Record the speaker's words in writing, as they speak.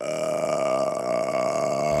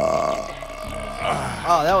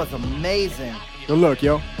Oh, that was amazing. Good look,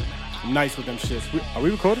 yo. I'm nice with them shits. Are we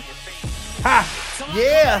recording? Ha!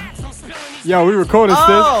 Yeah. Yo, we recording, sis.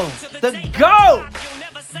 Oh, the GOAT!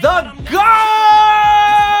 The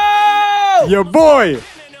GOAT! Your boy.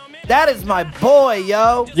 That is my boy,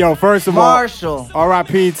 yo. Yo, first of Marshall. all,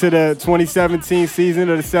 R.I.P. to the 2017 season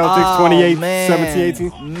of the Celtics, 17-18.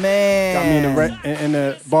 Man. Got me in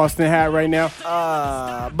the Boston hat right now.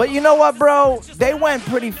 But you know what, bro? They went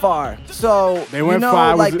pretty far. So, They went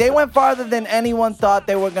far. far. They went farther than anyone thought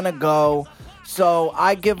they were going to go. So,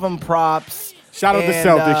 I give them props. Shout out to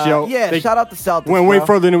Celtics, yo. Yeah, shout out to Celtics, Went bro. way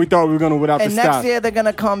further than we thought we were going to without And the next stop. year, they're going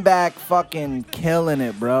to come back fucking killing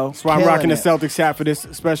it, bro. That's why I'm rocking the Celtics hat for this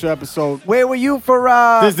special episode. Where were you for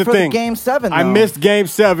This is the thing. Game 7, though? I missed Game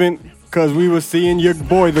 7 because we were seeing your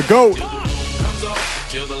boy, the GOAT.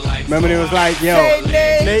 Remember, it was like, yo,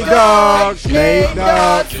 Nate Dogg. Nate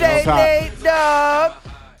Dogg. Say That's hot. Nate Dogg.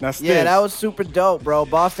 That's Yeah, this. that was super dope, bro.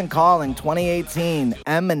 Boston Calling, 2018,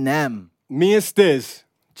 Eminem. Me and Stiz,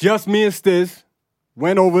 just me and Stiz,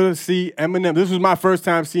 went over to see Eminem. This was my first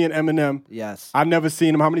time seeing Eminem. Yes. I've never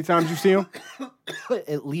seen him. How many times you see him?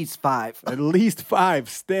 At least 5. At least 5.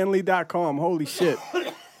 Stanley.com. Holy shit.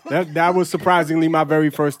 That was surprisingly my very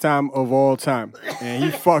first time of all time. And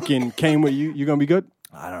he fucking came with you. You gonna be good?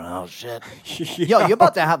 I don't know, shit. Yo, you're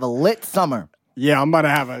about to have a lit summer. Yeah, I'm about to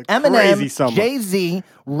have a Eminem, crazy summer. Jay-Z,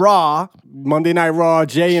 Raw. Monday Night Raw,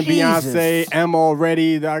 Jay and Jesus. Beyonce, M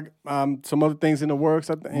already, some other things in the works.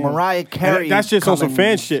 I think. Mariah Carey. That's just on some coming.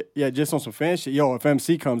 fan shit. Yeah, just on some fan shit. Yo, if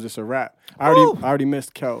MC comes, it's a wrap. I already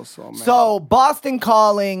missed Kel, so man. So Boston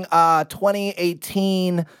Calling,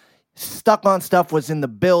 2018, Stuck on Stuff was in the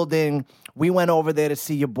building. We went over there to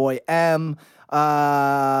see your boy M.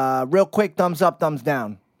 Real quick, thumbs up, thumbs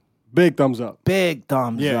down. Big thumbs up. Big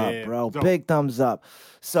thumbs up, bro. Dope. Big thumbs up.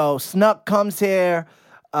 So Snuck comes here.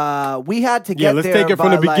 We had to get Yeah, let's there take it from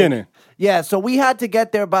by, the beginning. Yeah, so we had to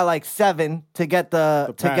get there by like 7 to get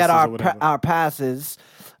passes or whatever. our passes.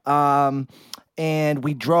 And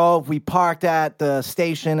we drove. We parked at the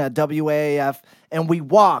station at WAAF, and we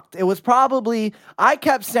walked. It was probably, I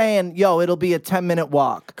kept saying, yo, it'll be a 10-minute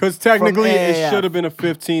walk. Because technically, from it AAF. should have been a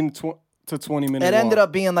 15 to 20-minute It walk. ended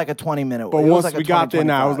up being like a 20-minute walk. But It was once like a we got there 20,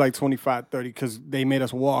 now, it was 25. like 25, 30 because they made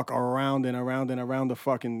us walk around and around and around the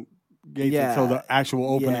fucking gates until the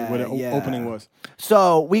actual opening, where the opening was.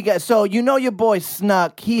 So you know your boy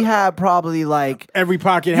Snuck, he had probably like Every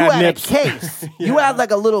pocket you had had nips. a case. You had like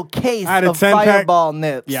a little case I had a of 10-pack Fireball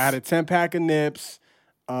nips. Yeah, I had a 10-pack of nips.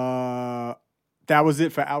 That was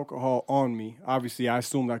it for alcohol on me. Obviously, I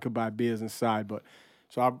assumed I could buy beers inside, but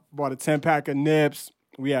so I bought a 10-pack of nips.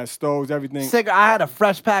 We had stoves, everything. I had a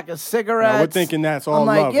fresh pack of cigarettes. Now, we're thinking that's all I'm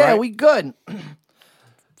like, love, yeah, right? we good.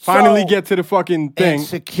 Finally So- get to the fucking thing. And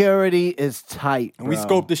security is tight. And we bro.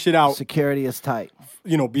 scoped the shit out. Security is tight.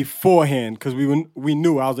 Beforehand, because we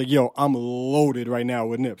knew. I was like, yo, I'm loaded right now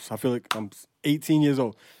with nips. I feel like I'm 18 years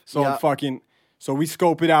old. So Yeah. So we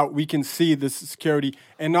scope it out. We can see the security.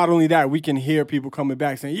 And not only that, we can hear people coming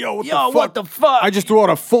back saying, yo, what the fuck? I just threw out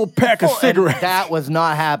a full pack of And cigarettes. that was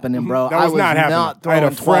not happening, bro. That was not happening. Not I had a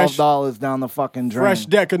throwing fresh- $12 down the fucking drain. Fresh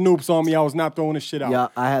deck of noops on me. I was not throwing this shit out. Yeah,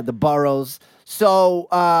 I had the burrows. So,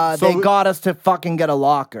 they got us to fucking get a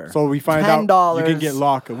locker. So we find $10. out you can get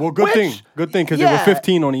locker. Well, good thing. Good thing, because they were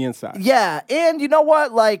 15 on the inside. Yeah, and you know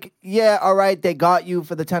what? Like, yeah, all right, they got you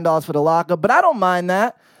for the $10 for the locker, but I don't mind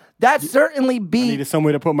that. That certainly beat. I needed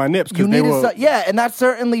somewhere to put my nips You because they needed were. and that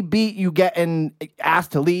certainly beat you getting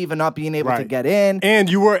asked to leave and not being able to Right. get in. And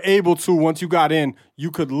you were able to, once you got in,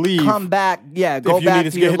 you could leave. Come back, go you back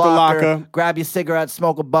needed to to your hit the locker, locker. grab your cigarette,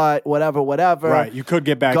 smoke a butt, whatever. Right, you could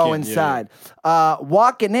get back Go in. Yeah, inside.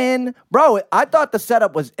 Walking in, bro, I thought the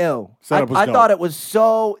setup was ill. Setup was I dope. thought it was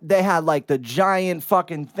so, they had like the giant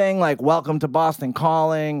fucking thing, like welcome to Boston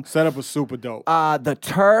Calling. Setup was super dope. The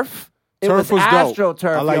turf. It Turf was was dope.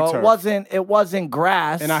 AstroTurf. I like yo. turf. It wasn't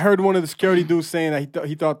grass. And I heard one of the security dudes saying that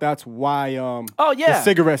he thought that's why Oh, yeah. the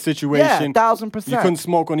cigarette situation. 1000%. You couldn't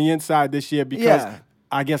smoke on the inside this year because Yeah.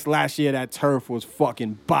 I guess last year that turf was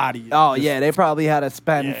fucking body. Oh yeah, they probably had to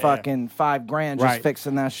spend Yeah. fucking $5,000 just Right.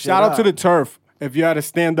 fixing that shit. Shout out to up. the turf. If you had a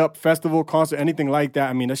stand-up festival, concert, anything like that,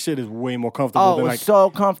 I mean, that shit is way more comfortable Oh, it than was like. so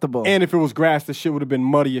comfortable. And if it was grass, the shit would have been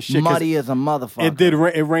muddy as shit. 'cause Muddy as a motherfucker. It did.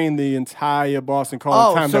 It rained the entire Boston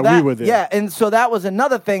Calling time so that we were there. Yeah, and so that was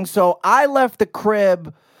another thing. So I left the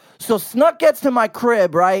crib. So Snuck gets to my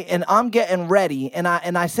crib, right? And I'm getting ready. And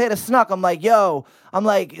I say to Snuck, I'm like,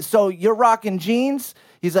 so you're rocking jeans?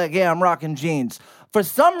 He's like, yeah, I'm rocking jeans. For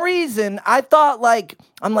some reason, I thought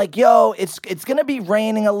I'm like, yo, it's gonna be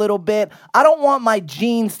raining a little bit. I don't want my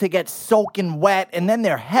jeans to get soaking wet, and then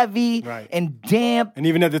they're heavy and damp. And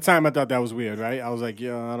even at the time, I thought that was weird, right? I was like,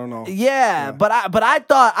 yeah, I don't know. Yeah, but I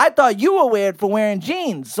thought you were weird for wearing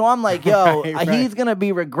jeans. So I'm like, yo, he's gonna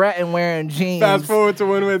be regretting wearing jeans. Fast forward to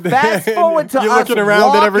when we're there. Fast forward to you're us looking around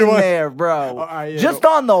walking at everyone there, bro. Yeah, Just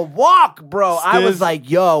on the walk, bro. I was Stiz- like,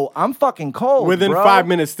 yo, I'm fucking cold. Within bro. 5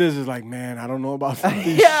 minutes, Stiz is like, man, I don't know about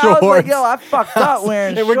these Yeah, shorts. I was like, yo, I fucked up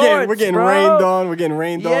wearing and shorts, we're getting bro. rained on. We're getting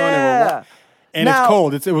rained on. Yeah. And Now- it's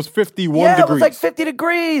cold. It was 51 Yeah, degrees. it was like 50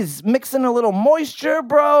 degrees, mixing a little moisture,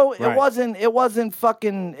 bro. Right. It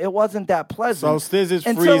wasn't that pleasant. So Stiz is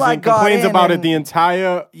Until I freezing, got complains in about it and- the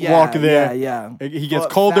entire Yeah, walk there. yeah. He gets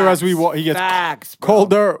But colder as we facts, walk. He gets facts, bro.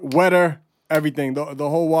 colder, wetter, everything. The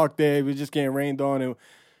whole walk there, we just getting rained on.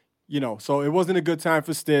 And, so it wasn't a good time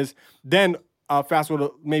for Stiz. Then fast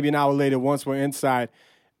forward maybe an hour later, once we're inside,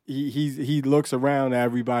 he looks around at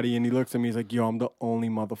everybody and he looks at me. He's like, yo, I'm the only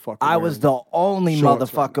motherfucker. I was the only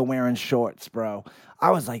shorts, motherfucker wearing shorts, bro.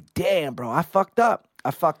 I was like, damn, bro, I fucked up.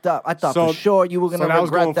 I thought for sure you were gonna that was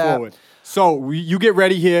regret going that. forward. So you get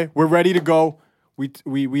ready here. We're ready to go.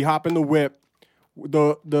 We hop in the whip.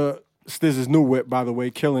 The Stiz's new whip, by the way,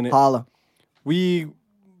 killing it. Holla. We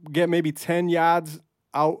get maybe 10 yards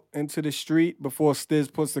out into the street before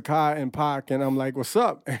Stiz puts the car in park, and I'm like, what's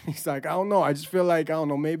up? And he's like, I don't know. I just feel like, I don't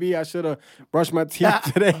know, maybe I should have brushed my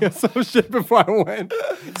teeth today or some shit before I went.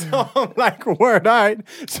 So I'm like, word, all right.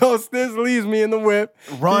 So Stiz leaves me in the whip.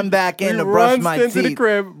 Run back in He to brush my runs into the teeth.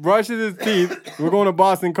 crib, brushes his teeth. We're going to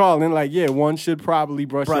Boston Calling. Like, yeah, one should probably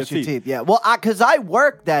brush Brush your teeth. Yeah. Well, because I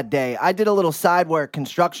worked that day. I did a little side work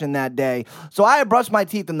construction that day. So I had brushed my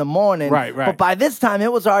teeth in the morning. Right. But by this time,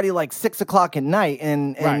 it was already like 6 o'clock at night and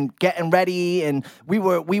Right. getting ready. And we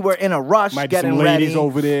were in a rush Might be getting some ladies ready.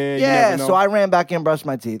 over there. You Yeah. never know. So I ran back in and brushed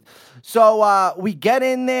my teeth. So we get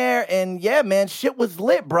in there and yeah, man, shit was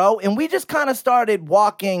lit, bro. And we just kind of started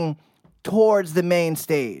walking towards the main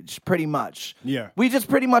stage, pretty much. Yeah. We just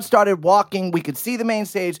pretty much started walking. We could see the main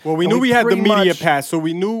stage. Well, we and knew we had the pretty media much- pass, so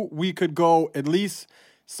we knew we could go at least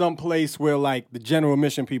someplace where like the general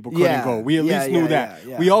admission people couldn't Yeah, go. We at yeah, least knew yeah, that.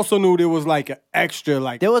 yeah. We also knew there was like an extra,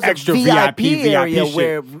 There was extra a VIP area shit.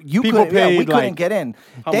 where you people couldn't, yeah, we paid, couldn't like, get in.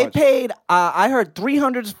 how They much? paid, I heard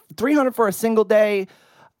 300 for a single day.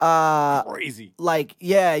 Crazy. Like,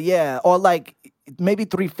 yeah. Or like maybe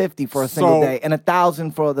 350 for a single So- day and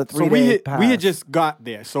 1,000 for the 3 So day we had just got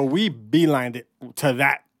there, so we beelined it to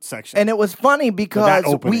that section. And it was funny because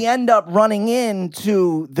opening. we end up running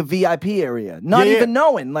into the VIP area, not Yeah, yeah. even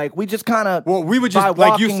knowing. Like we just kind of, well, we were just by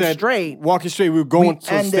like you walking said, straight. walking straight. We were going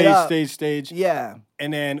to ended up- stage. Yeah,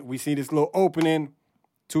 And then we see this little opening,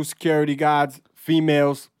 2 security guards,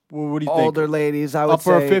 females. What do you think? older ladies. I would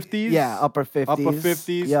Upper say 50s? Yeah, upper 50s. Upper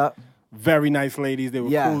 50s? Yep. Very nice ladies. They were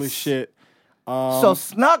Yes. cool as shit. So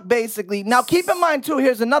Snuck basically. Now keep in mind too.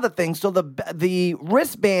 Here's another thing. So the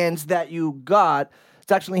wristbands that you got,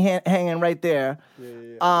 it's actually hanging right there.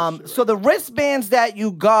 So the wristbands that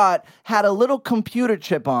you got had a little computer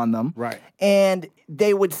chip on them. Right. And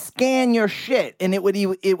they would scan your shit, and it would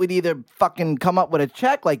either fucking come up with a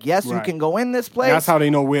check like yes, you Right. can go in this place. That's how they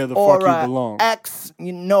know where the or fuck you belong. X,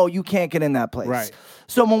 you can't get in that place. Right.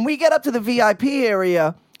 So when we get up to the VIP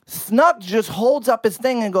area, Snuck just holds up his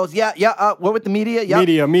thing and goes, yeah, we're with the media.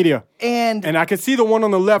 Yeah. Media. And I could see the one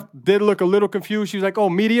on the left did look a little confused. She was like, oh,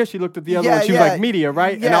 media? She looked at the other Yeah, one. She was yeah. like, media,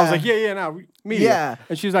 right? And I was Yeah. like, yeah, media. Yeah.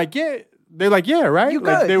 And she's like, yeah. They're like, yeah, right? You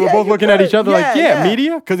Like good. they were Yeah, both you looking at good. each other Yeah, like, yeah.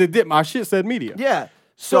 media? Because it did. My shit said media. yeah.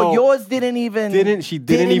 So So- yours didn't even She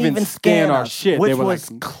didn't even scan our us, shit. which They were was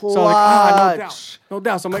like, clutch. So I'm like, no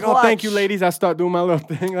doubt. So I'm like, oh, thank you, Clutch. ladies. I start doing my little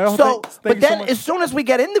thing. Like, oh, So, thank but you so then much. as soon as we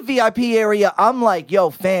get in the VIP area, I'm like, yo,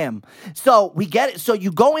 fam. So we get it. So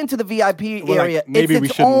you go into the VIP Well, like, area. maybe we it's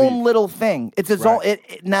its shouldn't own leave. little thing. It's its Right.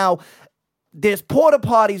 own. Now, there's porta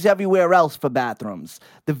potties everywhere else for bathrooms.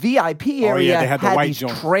 The VIP area they had the had white these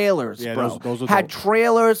joints. trailers, Yeah, bro. those are had dope.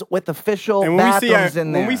 trailers with official And when we bathrooms see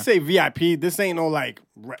in there. when we say VIP, this ain't no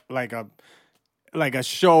like a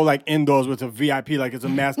show like indoors with a VIP, like it's a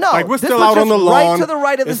mass. No, like we're this still was out on just the lawn. right to the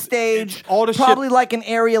right of the It's- stage. it's all the probably shit. like an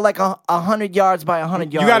area like 100 yards by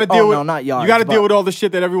 100 yards. You got to deal with not yards. You got to but- deal with all the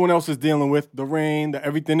shit that everyone else is dealing with, the rain,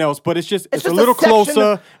 everything else. But it's It's a just a little section closer.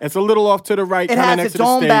 of- It's a little off to the right. It kinda has next its to the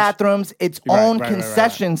own stage. bathrooms, its Right, own right, right, right.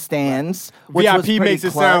 concession stands, which was VIP pretty makes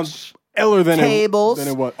it clutch. sound iller than tables.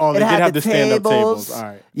 It was. Oh, they it did had have the stand-up tables. All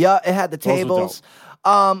right. Yeah, it had the Those were tables.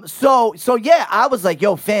 So yeah, I was like,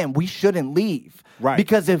 yo, fam, we shouldn't leave. Right.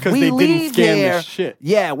 Because if 'Cause we they didn't leave scam this here, shit.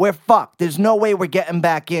 yeah, we're fucked. There's no way we're getting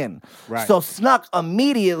back in. Right. So Snuck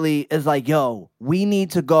immediately is like, yo, we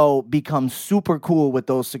need to go become super cool with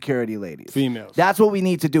those security ladies. Females. That's what we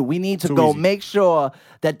need to do. We need to Too go easy. make sure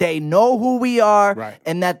that they know who we are Right.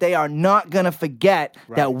 and that they are not going to forget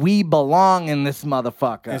that we belong in this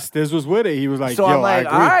motherfucker. And Stiz was with it. He was like, So yo, I'm like, I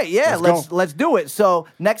agree. all right, yeah, go. let's do it. So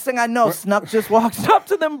next thing I know, Snuck just walks up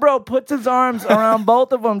to them, bro, puts his arms around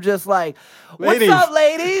both of them, just like, what's Ladies. up,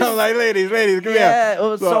 ladies? I'm like, ladies, come Yeah, here. it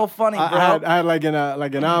was so funny, bro. I had like an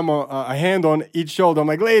arm, a hand on each shoulder. I'm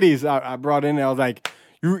like, ladies, I brought in there. I was like,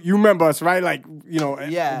 you remember us, right? Like, you know,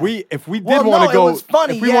 Yeah. if we did Well, want no, to go, it was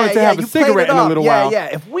funny. if we wanted to have a you played cigarette it in a up. little yeah, while. Yeah,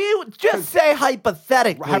 if we would just say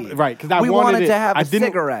hypothetically, Right, because we wanted to have a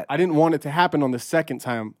cigarette. I didn't want it to happen on the second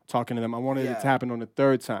time talking to them. I wanted it to happen on the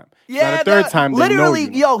third time. Yeah, the third time, they literally,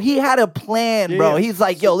 know you. yo, he had a plan, bro. Yeah. He's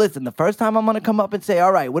like, yo, listen, the first time I'm gonna come up and say,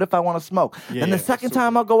 all right, what if I want to smoke? Yeah, And the yeah, second so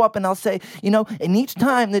time I'll go up and I'll say, you know, and each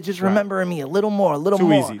time they're just remembering me a little more, a little Too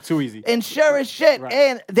more. too easy. And sure as shit, Right.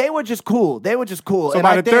 and they were just cool. They were just cool. So And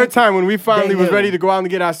by I the think third time, when we finally they was knew. ready to go out and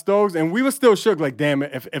get our stoves, and we were still shook, like, damn,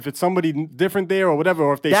 if it's somebody different there or whatever,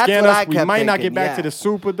 or if they That's scan what I us, we kept might not thinking, get back yeah. to the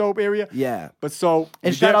super dope area. Yeah. But so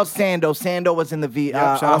And we shout get- out Sando. Sando was in the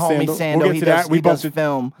Shout our out homie Sando. Sando. We'll get He to does, that. We he does bumped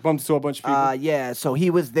film. bumped into a bunch of people. Yeah, so he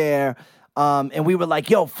was there, and we were like,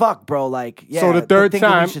 "Yo, fuck, bro!" Like, yeah. So the third thinking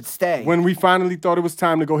time, we should stay. when we finally thought it was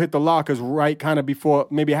time to go hit the lockers, right, kind of before,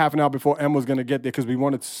 maybe half an hour before M was gonna get there, because we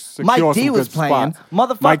wanted to secure Mike some D was good playing, spots.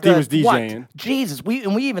 motherfucker. Mike D was what? DJing. Jesus, we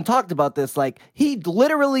even talked about this. Like, he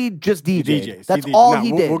literally just DJed. DJs. That's He DJs. all Nah,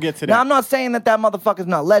 he we'll- did. we'll get to Now, that. I'm not saying that motherfucker's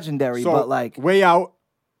not legendary, So but like, way out.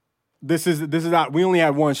 This is out. We only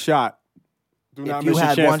had one shot. Do not if you miss your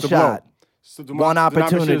had chance one to shot, blow. So do one not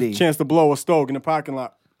miss your opportunity. chance to blow a stove in the parking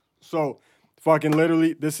lot. So fucking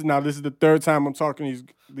literally, this is the third time I'm talking to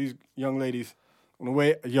these young ladies on the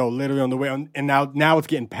way. Yo, literally on the way, and now it's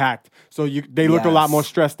getting packed. So they looked a lot more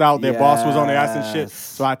stressed out. Their boss was on their ass and shit. Yes.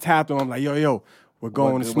 So I tapped them. I'm like, yo, we're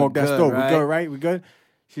going to We're smoke that good, stove. right? We good, right? We good?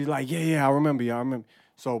 She's like, yeah, I remember you. I remember.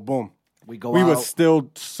 So boom. we go We out. were still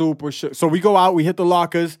super shook. So we go out, we hit the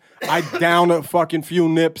lockers. I down a fucking few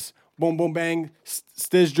nips. Boom, boom, bang.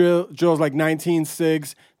 Stiz drills like 19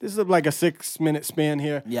 cigs. This is like a 6-minute span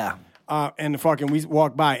here. yeah. And we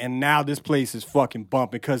walk by, and now this place is fucking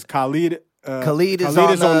bumping because Khalid is on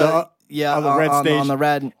on the the red stage. on the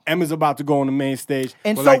red. Emma's about to go on the main stage.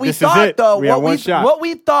 And We're so like, we this thought, is it. though, we had one shot. what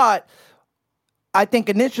we thought, I think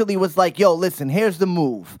initially was like, yo, listen, here's the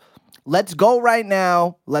move. Let's go right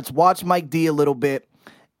now. Let's watch Mike D a little bit.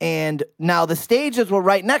 And now the stages were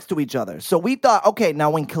right next to each other. So we thought, okay, now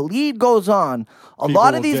when Khalid goes on, a People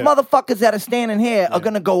lot of will these dip. motherfuckers that are standing here are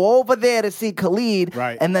gonna go over there to see Khalid.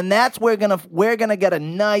 Right. And then that's where we're gonna get a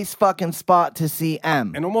nice fucking spot to see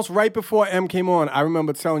M. And almost right before M came on, I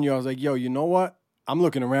remember telling you, I was like, yo, you know what? I'm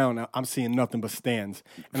looking around. I'm seeing nothing but stands.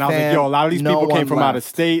 And I was like, Fam, yo, a lot of these no people came one from out of left.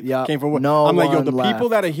 state, Yup, came from no I'm like, yo, one the people left.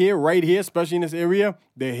 that are here, right here, especially in this area,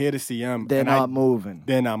 they're here to see M. They're And not moving.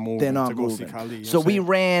 They're not moving They're not to go moving. see Khalid. You know So what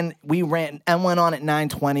I'm we ran, and went on at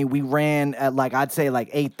 9:20. We ran at I'd say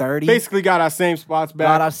 8:30. basically got our same spots back.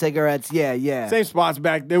 Got our cigarettes. Yeah. Same spots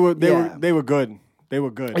back. They were Yeah. good. They were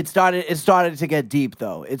good. It started to get deep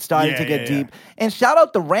though. It started to Yeah, get yeah, deep. And shout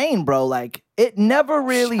out the rain, bro. Like it never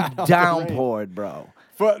really Shout out the rain. downpoured, bro.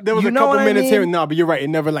 There was You a know couple what I minutes mean? here. No, but you're right. It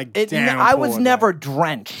never I was downpoured, never like.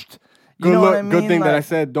 drenched. You Good know look. what I mean? Good thing that I Like,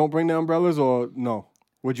 said don't bring the umbrellas, or no?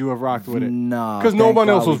 Would you have rocked with it? No, because no thank one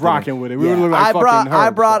God else we was didn't. rocking with it. We Yeah. were like I fucking brought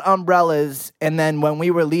Herb, brought so. umbrellas, and then when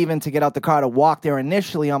we were leaving to get out the car to walk there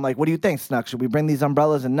initially, I'm like, "What do you think, Snuck? Should we bring these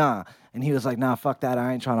umbrellas?" And nah. And he was like, "Nah, fuck that.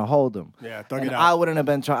 I ain't trying to hold them." Yeah, thug And it out. I wouldn't have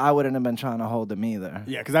been trying to hold them either.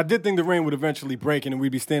 Yeah, because I did think the rain would eventually break, and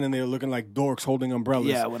we'd be standing there looking like dorks holding umbrellas.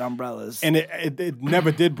 Yeah, with umbrellas. And it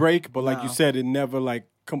never did break, but like you said, it never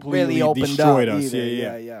completely really opened destroyed up us.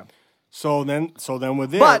 either. Yeah. So then we're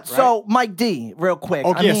there. But right? so Mike D, real quick.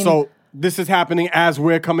 Okay, I mean, so this is happening as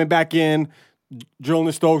we're coming back in, drilling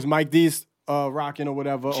the Stokes, Mike D's rocking or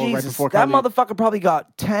whatever, or right Jesus, before that Khalid. motherfucker probably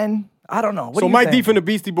got 10. I don't know. What So do you Mike D think? from the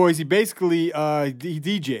Beastie Boys, he basically he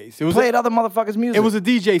DJs. It was played other motherfuckers' music. it was a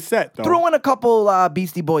DJ set though. threw in a couple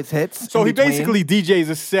Beastie Boys hits. So in he between. basically DJs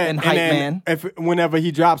a set, And and hype then man. whenever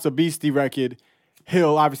he drops a Beastie record,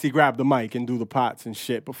 he'll obviously grab the mic and do the pots and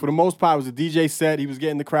shit. But for the most part, it was a DJ set. He was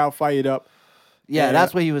getting the crowd fired up. Yeah,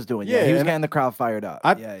 that's what he was doing. Yeah, Yeah, he was and getting the crowd fired up.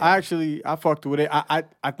 I yeah. actually fucked with it.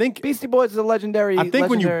 I think Beastie Boys is a legendary. I think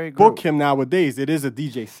when you legendary book group. him nowadays, it is a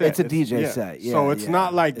DJ set. It's a DJ set, yeah, so it's yeah.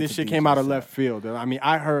 not like this It's a shit DJ came out of set. left field. I mean,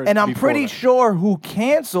 I heard, And I'm before pretty that. sure who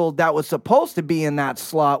canceled that was supposed to be in that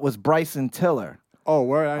slot was Bryson Tiller. Oh,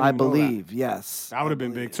 where I believe, yes. That would have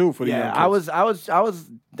been big too for the young Yeah, kids. I was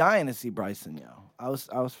dying to see Bryson, yo. I was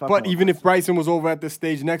fucking. But with even if Bryson was over at the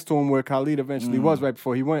stage next to him where Khalid eventually was right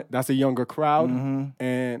before he went, that's a younger crowd.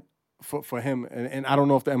 And for him, and I don't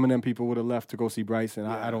know if the Eminem people would have left to go see Bryson.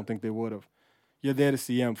 I don't think they would have. You're there to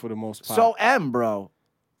see M for the most part. So M, bro,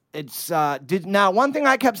 it's now one thing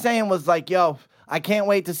I kept saying was like, yo, I can't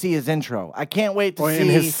wait to see his intro. I can't wait to see in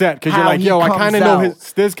his set because you're how like, he yo, I comes kind of know out. his.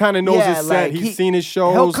 Stiz kind of knows his set. like, He's seen his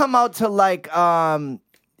shows. He'll come out to like,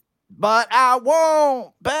 but I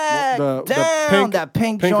won't back The down. That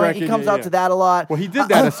pink joint. record, He comes out to that a lot. Well, he did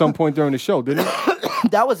that at some point during the show, didn't he?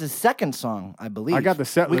 That was his second song, I believe. I got the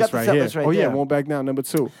set We list got the right set here. list right Oh yeah, there. Won't Back Down, number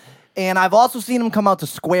 2. And I've also seen him come out to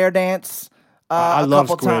Square Dance. I a love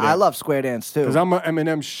couple Square times. I Dance. love Square Dance too. Because I'm an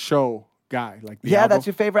Eminem show guy. Like the Yeah, album. that's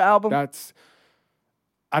your favorite album.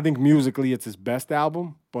 I think musically it's his best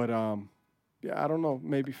album, but yeah, I don't know.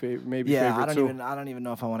 Maybe favorite. Yeah, favorite I don't even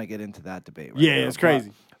know if I want to get into that debate. Right Yeah, now, it's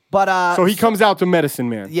crazy. But So he comes out to Medicine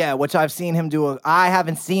Man. yeah, which I've seen him do. I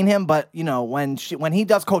haven't seen him, but you know when he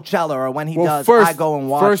does Coachella or when he does, first, I go and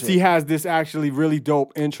watch First, it. he has this actually really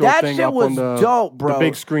dope intro That thing shit up was on the dope, bro. the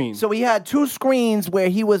big screen. So he had 2 screens where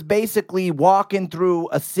he was basically walking through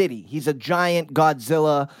a city. He's a giant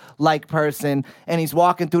Godzilla-like person, and he's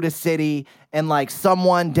walking through the city, and like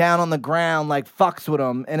someone down on the ground like fucks with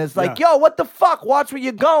him, and it's like, yo, what the fuck? Watch where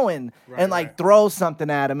you're going, and like throws something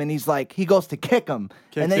at him, and he's like, he goes to kick him,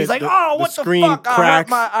 and then he's like, oh, what the screen fuck?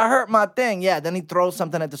 cracks. I hurt my thing. Yeah, then he throws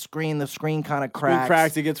something at the screen kind of cracks. Screen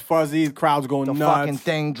cracks, it gets fuzzy, the crowd's going The nuts. fucking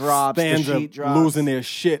thing drops, the Fans sheet are drops. losing their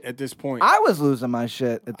shit at this point. I was losing my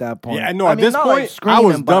shit at that point. Yeah, no, I at mean, this not point, like screaming, I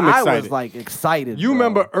was but dumb I excited. was like excited. You bro.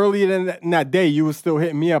 remember earlier in that day, you was still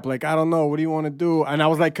hitting me up like, I don't know, what do you want to do? And I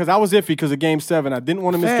was like, because I was iffy because of Game 7. I didn't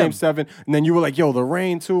want to miss Fam. Game 7. And then you were like, yo, the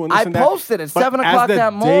rain too. And this I and that. posted at But 7 as o'clock the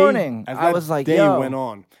that morning. As I that was like, day yo. went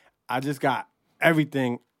on, I just got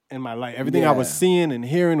everything in my life. Everything I Yeah. was seeing and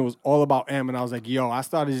hearing was all about M. And I was like, yo, I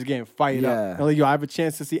started just getting fired Yeah. up. I'm like, yo, I have a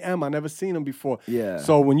chance to see M. I never seen him before. Yeah.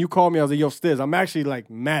 So when you called me, I was like, yo, Stiz, I'm actually like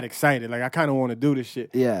mad excited. Like, I kind of want to do this shit.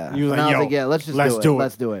 Yeah. And you was And like, I yo, was like, yeah, let's do do it.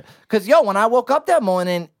 Let's do it. Because, yo, when I woke up that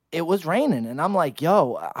morning, it was raining. And I'm like,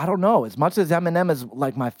 yo, I don't know. As much as Eminem is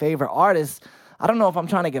like my favorite artist, I don't know if I'm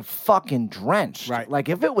trying to get fucking drenched. Right. Like,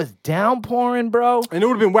 if it was downpouring, bro. And it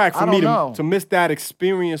would have been whack for I me don't know. to miss that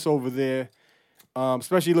experience over there.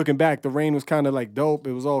 Especially looking back, the rain was kind of like dope.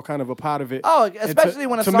 It was all kind of a part of it. Oh, And especially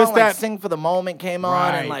when a to song miss like that- Sing for the Moment came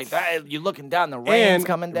on and Right. like you're looking down, the rain's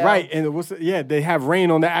coming down. Right, and they have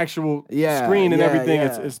rain on the actual Yeah, screen and yeah, everything.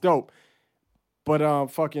 yeah. It's dope. But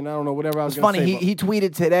fucking, I don't know, whatever I was It's gonna funny. say. He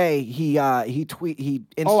tweeted today. He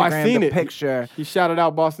Instagrammed I seen a it. picture. He shouted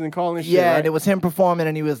out Boston Calling and shit, Yeah, right? and it was him performing,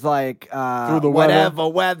 and he was like, Through the whatever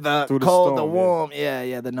weather, Through the cold storm, or warm.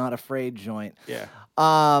 Yeah, the Not Afraid joint. Yeah.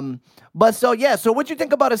 But so what'd you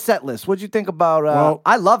think about a set list? What'd you think about? Well,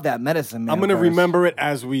 I love that Medicine Man. I'm gonna verse. remember it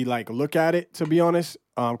as we like look at it, to be honest.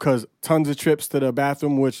 Because tons of trips to the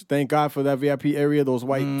bathroom, which thank God for that VIP area. Those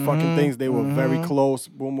white fucking things, they were very close.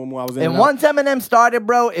 Boom, boom, boom. I was in. And out. once Eminem started,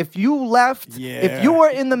 bro, if you left, if Yeah. you were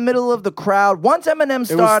in the middle of the crowd, once Eminem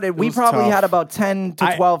started, it we was probably tough. had about 10 to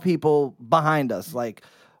I- 12 people behind us, like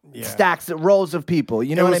stacks, rows of people.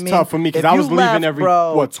 You know it what was I mean? tough for me because If I you was leaving left, every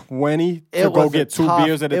bro, 20 it to go was get two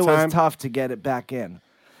beers at a It time. was tough to get it back in.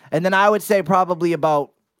 And then I would say probably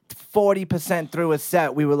about 40% through a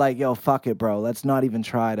set, we were like, yo, fuck it, bro. Let's not even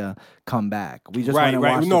try to come back. We just went and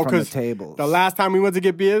watched No, it from the because tables. the last time we went to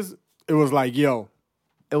get beers, it was like, yo,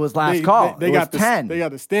 it was last they, call. They it got was 10. They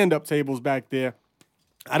got the stand-up tables back there.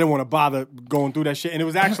 I didn't want to bother going through that shit, and it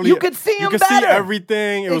was actually You could see him You could better. see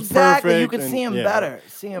everything. It was Exactly, perfect. you could and, see him yeah, better.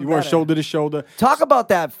 See him You weren't better. shoulder to shoulder. Talk about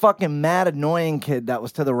that fucking mad annoying kid that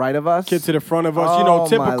was to the right of us. Kid to the front of us. Oh, you know, my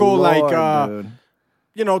typical Lord, dude.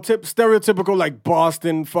 you know, stereotypical like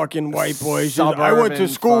Boston fucking white boys. I went Suburban to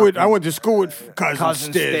school with fucking- cousin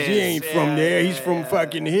Cousin Stiz. He Stiz. ain't from Yeah, there. He's yeah, from yeah.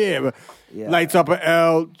 fucking here. But Yeah. Lights up a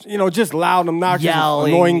L. You know, just loud, obnoxious,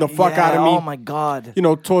 Yelling, annoying the fuck out of me. Oh my god. You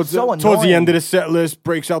know, towards So the end annoying. of the set list,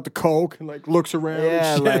 breaks out the coke and like looks around.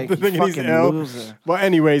 Yeah, and shit, like, you thinking he's fucking L. loser. But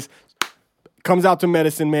anyways, comes out to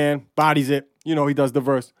Medicine Man, bodies it. You know, he does the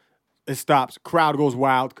verse. It stops. Crowd goes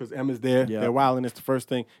wild because Emma's there. Yeah. They're wild, and it's the first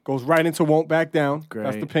thing. Goes right into Won't Back Down.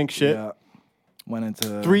 That's the pink shit. Yeah. Went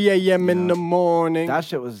into 3 a.m. in the morning. That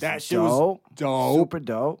shit was That shit dope. was dope. Super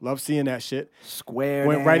dope. Love seeing that shit. Square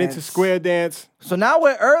Went right into dance. Square Dance. So now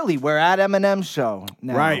we're early. We're at Eminem's show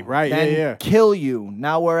now. Right, Then yeah. Kill You.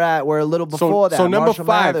 Now we're a little before that. So number Marshall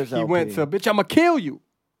 5, Mathers he LP. went to Bitch, I'ma Kill You.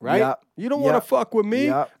 Right? Yep. You don't Yep. want to fuck with me.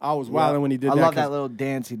 Yep. I was Yep. wilding when he did I that. love 'cause that little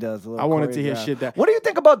dance he does. I wanted to hear shit that. What do you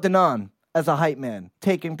think about Denon as a hype man?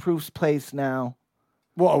 Taking Proof's place now.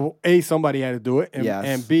 Well, A, somebody had to do it, and, Yes.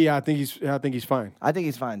 and B, I think he's fine. I think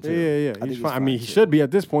he's fine too. Yeah, I he's think fine. I mean, he too. should be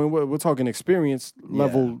at this point. We're talking experience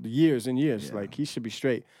level years and years. Yeah. Like, he should be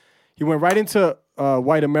straight. He went right into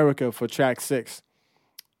White America for track 6,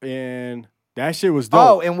 and that shit was dope.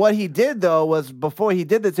 Oh, and what he did though was before he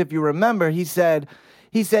did this, if you remember, he said,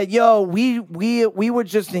 "Yo, we were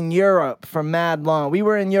just in Europe for mad long. We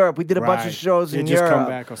were in Europe. We did a bunch of Right. shows in They just Europe. come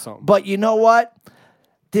back or something. But you know what?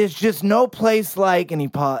 There's just no place like," and he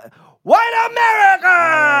White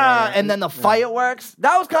America, and then the fireworks.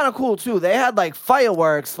 That was kind of cool too. They had like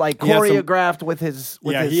fireworks, like He had some- choreographed with his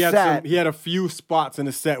he had set. he had a few spots in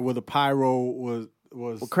the set where the pyro was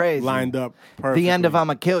crazy. lined up perfectly. The end of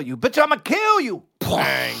 "I'ma kill you, bitch, I'ma kill you."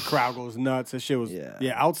 Bang, crowd goes nuts. That shit was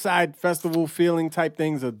Yeah. outside festival feeling type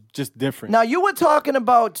things are just different. Now you were talking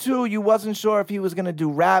about too. You wasn't sure if he was gonna do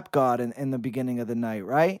Rap God in the beginning of the night,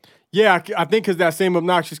 right? Yeah, I think because that same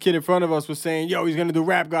obnoxious kid in front of us was saying, "Yo, he's gonna do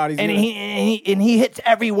Rap God." And he hits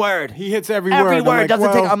every word. he hits every Every word. word I'm like, doesn't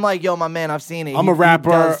well, take. I'm like, yo, my man, I've seen it. I'm He- a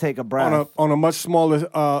rapper He does take a breath. on a much smaller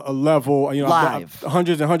level. You know, Live.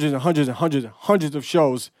 hundreds and hundreds and hundreds and hundreds and hundreds of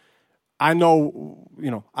shows. I know,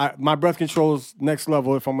 my breath control is next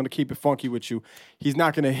level. If I'm gonna keep it funky with you, he's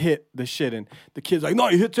not gonna hit the shit. And the kid's like, "No,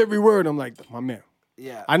 he hits every word." I'm like, "My man,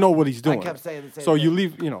 Yeah. I know what he's doing." kept saying the same so you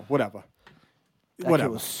thing. leave, whatever. That Whatever.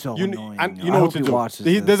 kid was so you, annoying. I, yo. you I know hope what to he do. watches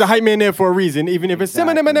There's this. a hype man there for a reason, even if it's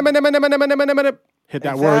Exactly. hit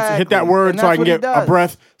that word, Exactly. And so I that's can what he get a does.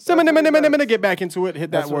 breath. That's what he does. Get back into it.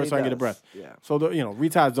 Hit that That's what word he so I can get a does. breath. Yeah. So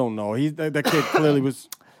retards don't know. That kid clearly was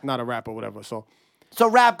not a rapper, or whatever. So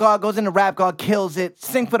Rap God goes into Rap God, kills it.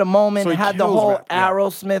 Sing for the Moment. So he Had the kills whole Rap, yeah.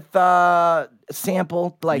 Aerosmith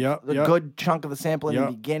sample, like Yep, the yep. good chunk of the sample in the Yep.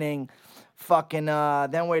 beginning. Fucking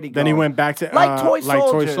then where'd he go? Then he went back to like Toy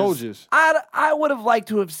Toy Soldiers. Soldiers. I would have liked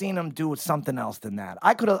to have seen him do something else than that.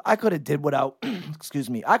 I could have did without. Excuse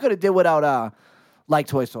me. I could have did without like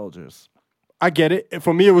Toy Soldiers. I get it.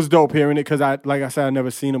 For me, it was dope hearing it because like I said, I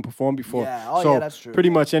never seen him perform before. Yeah. Oh, so yeah, that's true. pretty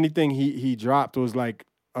much anything he dropped was like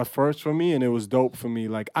a first for me, and it was dope for me.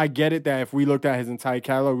 Like, I get it that if we looked at his entire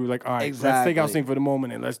catalog, we were like, all right, let's take out Exactly. Sing for the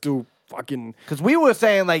Moment and let's do fucking. Because we were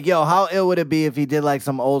saying, like, yo, how ill would it be if he did, like,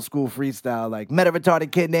 some old school freestyle, like, met a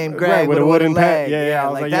retarded kid named Greg Right, with a wooden peg. leg. Yeah, I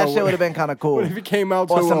was like, like, that yo, shit would have been kind of cool. What if he came out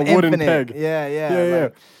to Or some a wooden Infinite. peg? Yeah. Yeah.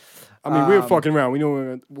 Like, I mean, we were fucking around. We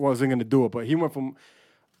knew we wasn't going to do it, but he went from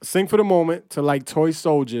Sing for the Moment to, like, Toy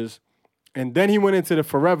Soldiers, and then he went into the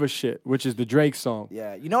Forever shit, which is the Drake song.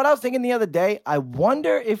 yeah. You know what I was thinking the other day? I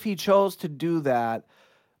wonder if he chose to do that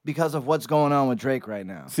because of what's going on with Drake right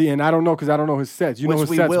now. See, and I don't know because I don't know his sets. You know Which his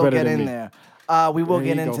we sets will better get than in me. there. We will There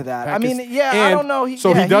get you into go. that. Pack I mean, his- yeah, I and don't know.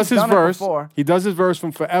 So he does he's his done it verse. before. He does his verse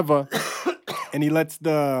from Forever, and he lets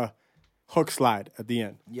the hook slide at the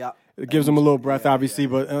end. Yep. It gives him a little breath, obviously,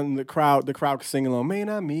 but the crowd can sing along. May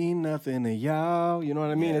not mean nothing to y'all. You know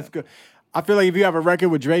what I mean? Yeah. It's good. I feel like if you have a record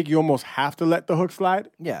with Drake, you almost have to let the hook slide.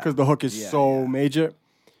 Yeah. Because the hook is Yeah, so yeah. major.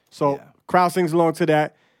 So Yeah. crowd sings along to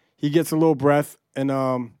that. He gets a little breath, and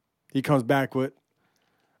he comes back with,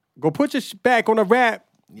 "Go put your back on the rap.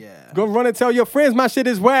 Yeah. Go run and tell your friends my shit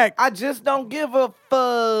is whack." I just don't give a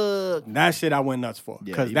fuck. That shit I went nuts for. Yeah,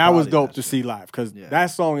 Because you that was bodied dope that to shit. see live. Because Yeah. that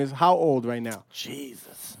song is how old right now?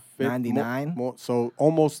 Jesus. Fif- 99? So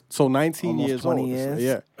almost 19 Almost years 20 old. years.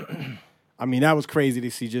 Yeah. I mean, that was crazy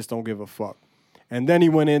to see Just Don't Give a Fuck. And then he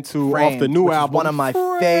went into Framed, off the new which album. is one of my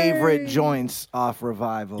favorite Framed. joints off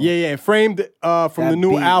Revival. Yeah. Framed from That the new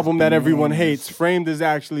beat is album that everyone bananas. hates. Framed is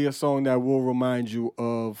actually a song that will remind you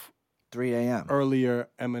of 3 a.m. earlier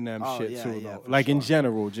Eminem Oh, shit yeah, too. yeah, Though. for Like in sure.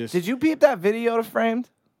 general, just Did you peep that video to Framed?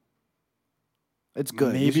 It's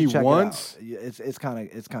good. You Maybe should check it out. once? Yeah, it's kind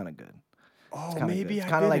of good. oh, Kinda maybe good. It's I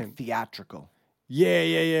kind of didn't. like theatrical.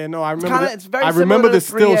 Yeah. No, I It's remember. kind of the- it's very I similar remember to the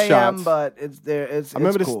still 3 a.m., shots. but it's there. It's I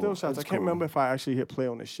remember it's the cool. still shots. I It's can't cool. remember if I actually hit play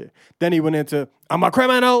on this shit. Then he went into I'm a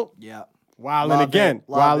criminal. Yeah. Wildin' Love again. it,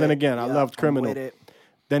 love Wildin' it. again. I Yeah, loved I'm Criminal. with it.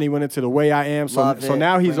 Then he went into The Way I Am. So Love it.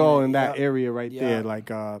 now he's Bring all it. in that Yep. area right Yeah. there.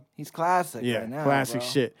 Like He's classic. yeah, right now, classic bro.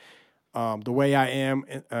 shit. The Way I Am.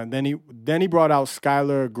 And then he brought out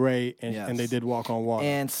Skylar Grey and Yes. they did Walk on Water.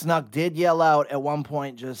 And Snuck did yell out at one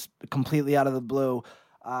point, just completely out of the blue.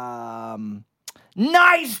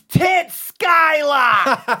 Nice tits,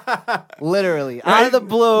 Skylar! Literally, out of the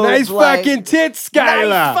blue. Nice like, fucking tits, Skylar.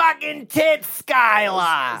 Nice fucking tits,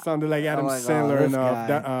 Skylar! Sounded like Adam like, oh, Sandler this and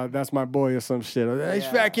guy. That's My Boy or some shit. Nice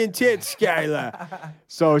Yeah. fucking tits, Skylar.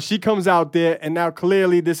 So she comes out there, and now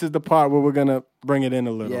clearly this is the part where we're gonna bring it in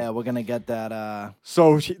a little. Yeah, we're gonna get that.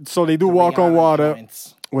 So they do Walk on Rihanna Water,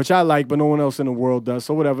 joints. which I like, but no one else in the world does.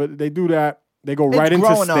 So whatever, they do that. They go It's right into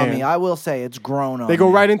growing on Stan. me. I will say it's grown on They go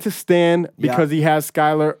me. right into Stan because he has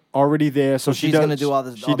Skylar already there. So She's gonna do all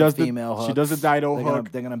the female hooks. She does the Dido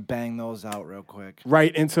hook. They're gonna bang those out real quick.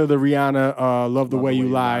 Right into the Rihanna "Love the Way You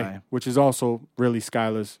Lie," Lie. which is also really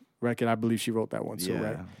Skylar's record. I believe she wrote that one too, Yeah,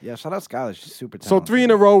 right? yeah. Shout out Skylar. She's super So talented. 3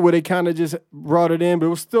 in a row where they kind of just brought it in, but it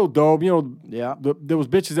was still dope. You know, Yeah. there was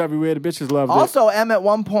bitches everywhere. The bitches loved it. Also, M at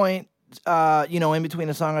one point, in between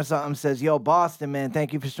a song or something, says, "Yo, Boston, man,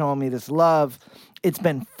 thank you for showing me this love. It's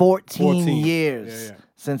been 14 years Yeah.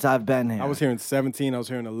 since I've been here." I was hearing 17, I was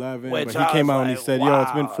hearing 11, Which but I he came was out and he like, said, "Yo,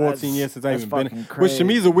 it's been wow, 14 years since I that's even been." fucking Which to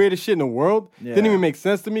me is the weirdest shit in the world. Yeah. Didn't even make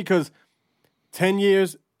sense to me because 10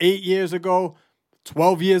 years, 8 years ago,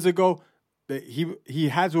 12 years ago, that he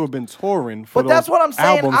had to have been touring for But that's those what I'm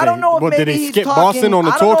saying. albums I don't know if But maybe did they he's skip talking, Boston on the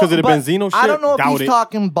I don't tour know, because of the but Benzino shit? I don't know if Doubt he's it.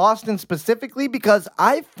 talking Boston specifically because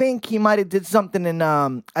I think he might have did something in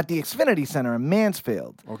at the Xfinity Center in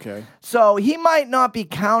Mansfield. Okay. So he might not be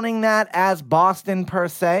counting that as Boston per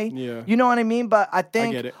se. Yeah. You know what I mean? But I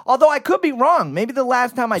think, get it. although I could be wrong, maybe the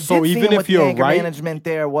last time I So did see even him if with the you're anger right- management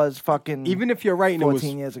there was fucking Even if you're right and it was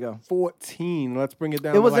 14 years ago. 14, let's bring it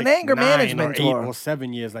down. It to was an like anger 9 management or 8 tour. or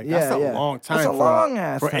 7 years. Like Yeah, that's a yeah. long time. That's a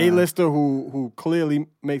long-ass for time. A-lister who clearly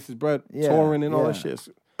makes his bread touring and all that shit.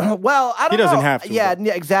 Well, I don't know. He doesn't have to, Yeah, but-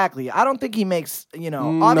 yeah, exactly. I don't think he makes,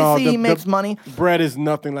 No, obviously the- he makes the money, Bread is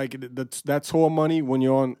nothing like it. That tour money when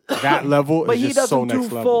you're on that level but is he just doesn't so do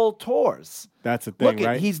next level. full tours. That's the thing, Look,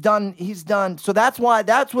 right? he's done. So that's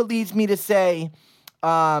what leads me to say,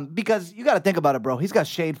 because you got to think about it, bro. He's got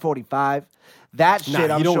Shade 45. That shit,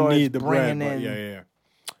 Nah, I'm he don't sure need is the bread. bringing But in. yeah.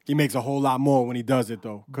 He makes a whole lot more when he does it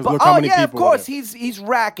though. Because But, look how many yeah, people. of course, are there. he's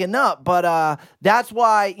racking up. But that's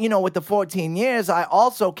why, with the 14 years, I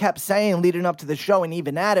also kept saying leading up to the show, and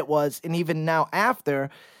even even now after,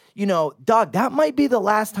 dog, that might be the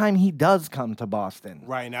last time he does come to Boston.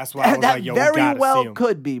 Right, and that's why I was That like, yo, we very gotta see well him.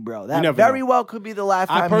 could be, bro. That never very know. well could be the last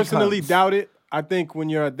time I personally he comes. doubt it. I think when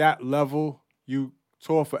you're at that level, you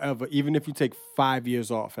tour forever, even if you take 5 years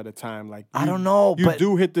off at a time. Like I don't know, you but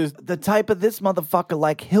do hit this. the type of this motherfucker,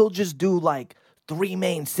 like he'll just do like 3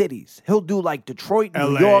 main cities. He'll do like Detroit, New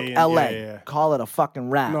LA, York, and- LA. yeah. Call it a fucking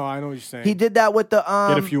rap. No, I know what you're saying. He did that with the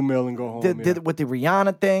Get a few mil and go home. did it with the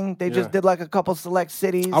Rihanna thing. They just Yeah. did like a couple select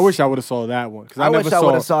cities. I wish I would have saw that one because I wish I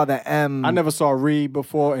would have saw the M. I never saw Ree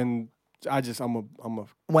before, and I'm a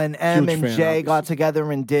when M huge and fan, Jay obviously. got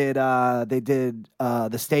together and did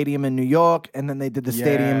the stadium in New York, and then they did the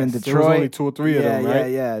stadium in Yes, Detroit. there was only 2 or 3 of them,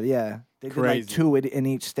 right? Yeah. They did Crazy. like 2 in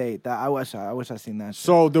each state. I wish I seen that. Shit.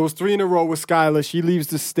 So there was 3 in a row with Skylar. She leaves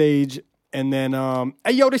the stage, and then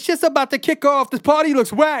hey yo, the shit's about to kick off. This party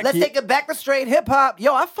looks whack. Let's take it back to straight hip hop.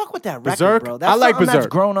 Yo, I fuck with that record, Berserk? bro. That's I like something that's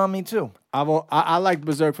Berserk. grown on me too. I liked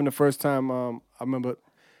Berserk from the first time. I remember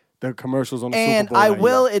the commercials on the And Super Bowl. I that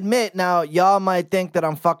will year. admit, now y'all might think that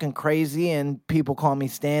I'm fucking crazy and people call me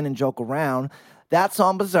Stan and joke around. That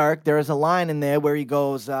song Berserk, there is a line in there where he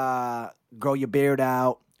goes, grow your beard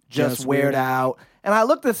out, just wear it out. And I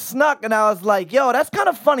looked at Snuck and I was like, yo, that's kind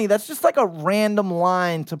of funny. That's just like a random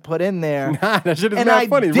line to put in there. Nah, that shit is And not I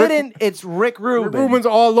funny. didn't. It's Rick Rubin. Rick Rubin's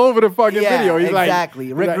all over the fucking Yeah, video. He's exactly.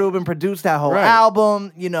 Like, Rick like, Rubin produced that whole Right.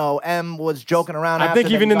 album. M was joking around. I after think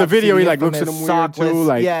that even he in the got to video, see he, like, looks at Infamous him weird, too, Sockless.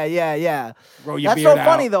 like, yeah. Grow your That's so beard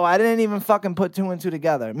funny out. though. I didn't even fucking put 2 and 2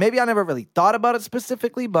 together. Maybe I never really thought about it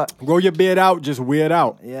specifically, but Grow your beard out, just weird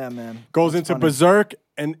out. yeah, man. Goes That's into funny. Berserk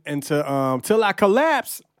and into Till I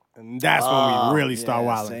Collapse. And that's when we really start Yeah,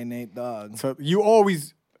 wilding. Say Nate Dogg. So you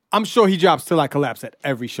always, I'm sure he drops Till I Collapse at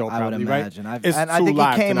every show, I probably, would imagine. right? And I too think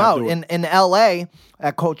live he to came not out do it. in L.A.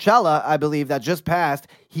 at Coachella, I believe, that just passed.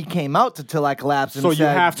 He came out to Till I Collapse and So you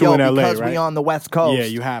said, have to yo, in LA, because we right? on the West Coast. Yeah,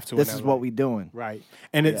 you have to in This is LA. what we doing. Right.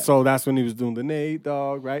 And so that's when he was doing the Nate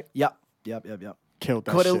Dogg, right? Yep. Killed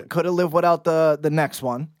that shit. Could have lived without the next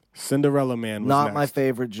one. Cinderella Man was Not next. my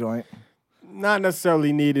favorite joint. Not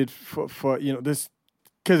necessarily needed for this,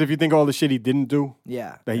 because if you think all the shit he didn't do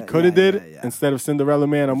Yeah. that he could have yeah, did yeah. instead of Cinderella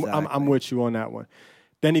Man, I'm Exactly. with you on that one.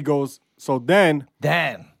 Then he goes, so then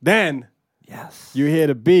Yes. you hear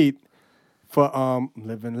the beat for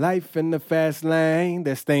living life in the fast lane.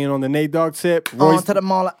 They're staying on the Nate Dogg tip. On to the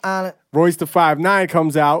Mall of Island. Royce the 5'9"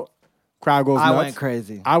 comes out. Crowd goes nuts. I went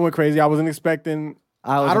crazy. I went crazy. I wasn't expecting.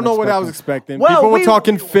 I don't know what I was expecting. Well, People were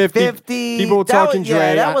talking 50. People were talking Dre.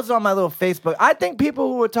 Yeah, that was on my little Facebook. I think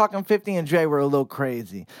people who were talking 50 and Dre were a little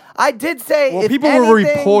crazy. I did say, Well, if people were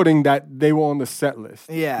anything, reporting that they were on the set list.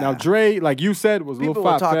 Yeah. Now Dre, like you said, was a people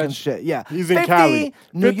little were talking far-fetched. shit. Yeah, He's in 50, Cali.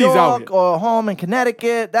 New 50's out York, here. or home in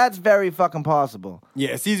Connecticut. That's very fucking possible. Yeah,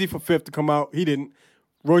 it's easy for Fifth to come out. He didn't.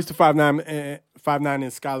 Royce the 5'9" and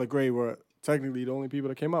Skylar Gray were technically the only people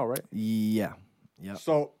that came out, right? Yeah. Yep.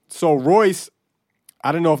 So Royce,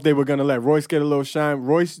 I don't know if they were gonna let Royce get a little shine.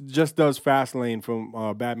 Royce just does Fast Lane from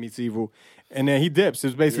Bad Meets Evil, and then he dips.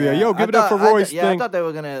 It's basically like, yo, give it up for Royce. I thought they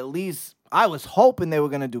were gonna at least. I was hoping they were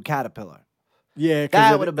gonna do Caterpillar. Yeah,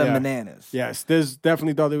 that would have been bananas. Yes, Stiz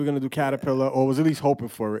definitely thought they were gonna do Caterpillar, or was at least hoping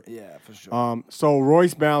for it. Yeah, for sure. So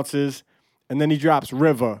Royce bounces, and then he drops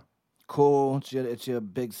River. Cool. It's your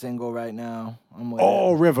big single right now. I'm with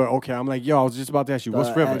Oh, it. River. Okay, I'm like, yo, I was just about to ask you,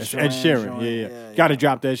 what's River? It's Ed Sheeran. joint. Yeah. Got to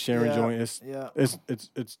drop that Ed Sheeran joint. It's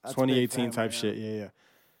That's 2018 big type fan, shit. Yeah.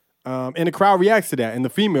 And the crowd reacts to that, and the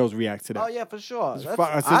females react to that. Oh yeah, for sure.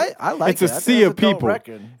 I like it's a it. I think sea it's of a dope people.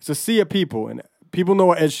 record. It's a sea of people, and people know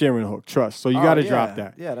what Ed Sheeran hook. Trust. So you got to drop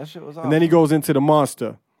that. Yeah, that shit was awesome. And then he goes into the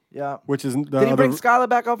Monster, Yeah. which is the Did he bring other. Skylar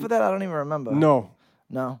back up for that? I don't even remember. No,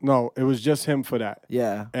 No. it was just him for that.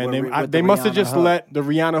 Yeah. And With they the must have Rihanna just hook. let the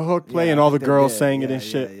Rihanna hook play, Yeah, and I all the think they girls did. sang it Yeah, and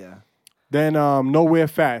shit. Yeah. Then Nowhere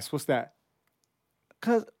Fast. What's that?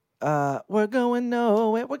 Cause we're going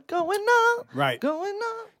nowhere. We're going on. Right. Going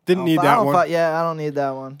on. Didn't need that one. I don't need that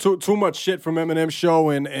one. Too much shit from Eminem's show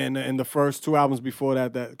and the first two albums before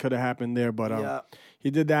that could have happened there. But he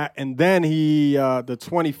did that. And then he, the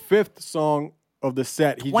 25th song of the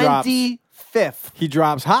set, he drops. 25th. He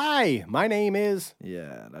drops, "Hi, my name is."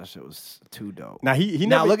 Yeah, that shit was too dope. Now, he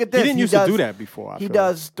Now never, look at this. He didn't used to do that before. He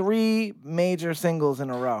does 3 major singles in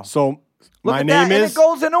a row. So, Look my at name that, is. and it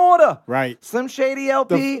goes in order. Right. Slim Shady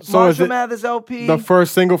LP, So is Marshall it Mathers LP. The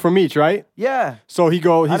first single from each, right? Yeah. So he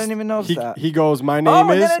goes. I didn't even notice that. He goes, "My Oh, name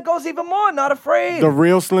and is." then it goes even more. Not Afraid. The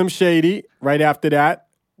Real Slim Shady, right after that.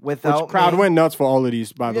 Without Which crowd Me. went nuts for all of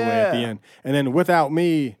these, by the way, at the Yeah. end. And then Without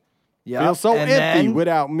Me, Yep. feel so and empty then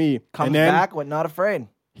without me. Comes and then back with Not Afraid.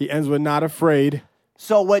 he ends with Not Afraid.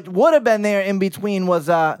 So what would have been there in between was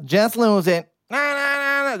Jocelyn was in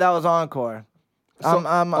that was encore.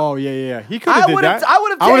 Oh yeah. He could have did that. I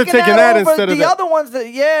would have taken that over instead of the other ones that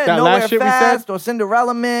that Nowhere last shit we Fast said? or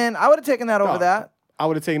Cinderella Man. I would have taken that over No. that. I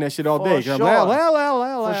would have taken that shit all For day. 'Cause I'm sure.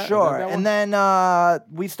 like, For sure. And then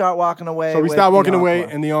we start walking away. so we with start the walking away,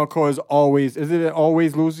 encore. and the encore is always. Is it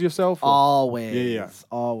always Lose Yourself? or- Always. Yeah.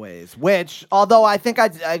 Always. Which, although I think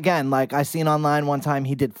I seen online one time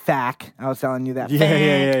he did FAC. I was telling you that.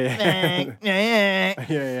 Yeah.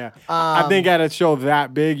 Yeah. I think at a show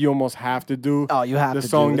that big, you almost have to do. Oh, you have the to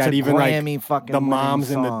song do. It's that a even Grammy like fucking the winning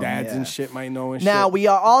moms and the song, dads yeah. and shit might know and Now, shit. we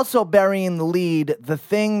are also burying the lead. The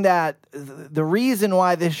thing that, the reason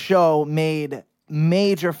why this show made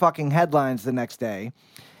major fucking headlines the next day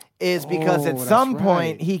is because at that's some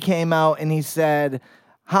point right. he came out and he said,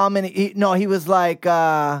 he was like,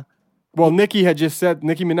 Well, Nicki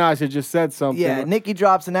Minaj had just said something. yeah, Nicki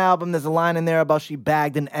drops an album. There's a line in there about she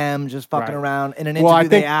bagged an M just fucking Right. around. In an Well, interview, I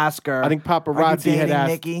think- they ask her. I think "Are you paparazzi had dating asked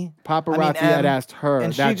Nicki?" paparazzi M. had asked her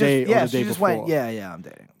and that she day just, or the day she just before. went, yeah, I'm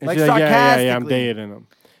dating. And Like she's like, yeah, I'm sarcastically. dating him.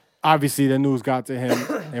 Obviously, the news got to him,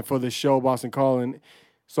 and for the show, Boston Calling,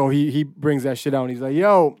 so he brings that shit out, and he's like,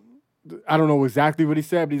 yo, I don't know exactly what he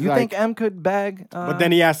said, but he's You like, think M could bag? but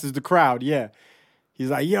then he asks the crowd, yeah. He's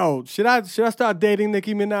like, yo, should I start dating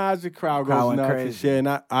Nicki Minaj? The crowd Crowd goes went nuts crazy. and shit,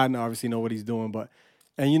 and I obviously know what he's doing, but,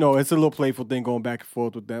 and you know, it's a little playful thing going back and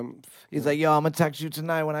forth with them. He's like, yo, I'm gonna text you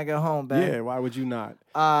tonight when I get home, babe. Yeah, why would you not?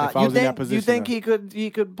 If You was in that think position, you think he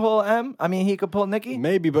could pull M? I mean, he could pull Nicki?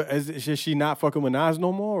 maybe, but is she not fucking with Nas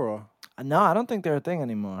no more? Or No, I don't think they're a thing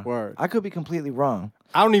anymore. Word. I could be completely wrong.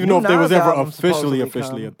 I don't even New know if there was Nas ever album officially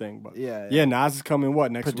supposedly a come. thing, but Yeah. Nas is coming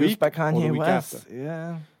next Produced week by or the Kanye week West. after?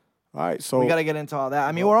 Yeah. All right, so We got to get into all that.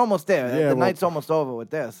 I mean, we're almost there. Yeah, the well- night's almost over with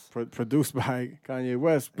this. produced by Kanye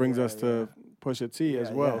West brings us to Pusha T as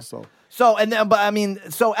well. yeah. So So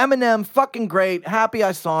Eminem, fucking great. Happy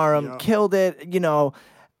I saw him. Yeah. Killed it.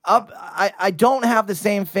 I don't have the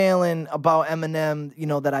same feeling about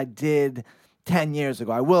Eminem, that I did 10 years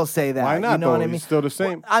ago. I will say that. why not? You know though? what I mean? He's still the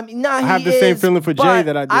same. I mean, nah, I have he the same is, feeling for Jay but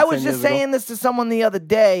that I did I 10 was years just ago. saying this to someone the other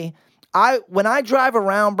day. When I drive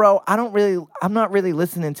around, bro, I'm not really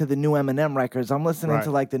listening to the new Eminem records. I'm listening Right.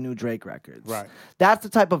 to like the new Drake records. Right. That's the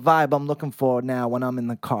type of vibe I'm looking for now when I'm in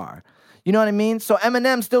the car. You know what I mean? So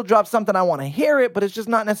Eminem still drops something, I want to hear it, but it's just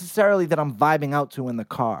not necessarily that I'm vibing out to in the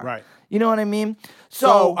car. Right. You know what I mean? So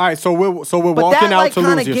all right, so we're But walking that out like to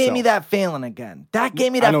kind lose of gave yourself. me that feeling again. That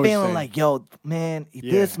gave me I that know what you're feeling saying. like, yo, man,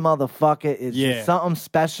 Yeah. this motherfucker is Yeah. just something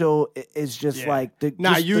special. It's just Yeah. like the,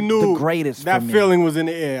 Nah, just you the, knew the greatest. that for me. feeling was in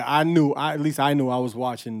the air. At least I knew I was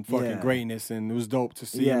watching fucking Yeah. greatness, and it was dope to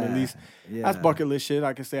see him. At Yeah. least Yeah. that's bucket list shit.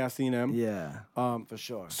 I can say I seen him. Yeah, for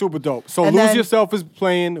sure. Super dope. So And Lose then- Yourself is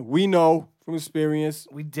playing. We know from experience.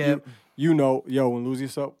 We dip. You know, when Lose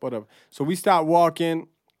Yourself, whatever. So we start walking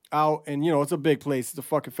out, and it's a big place. It's a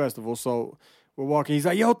fucking festival. So we're walking. He's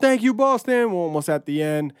like, yo, thank you, Boston. We're almost at the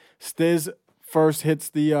end. Stiz first hits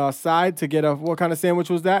the side to get what kind of sandwich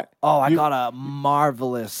was that? Oh, I got a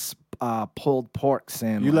marvelous pulled pork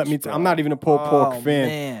sandwich. You let me. I'm not even a pulled pork fan,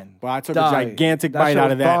 man. but I took Dog, a gigantic that bite shit out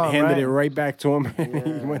was of that, bomb, handed right? it right back to him,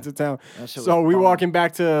 and he went to town. So was we bomb. walking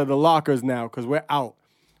back to the lockers now because we're out.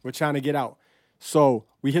 We're trying to get out. So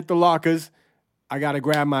we hit the lockers. I gotta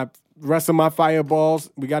grab my rest of my fireballs.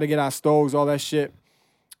 We gotta get our stoves, all that shit.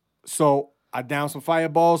 So I down some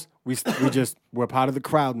fireballs. We're part of the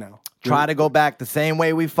crowd now. Try to go back the same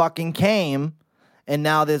way we fucking came, and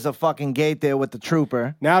now there's a fucking gate there with the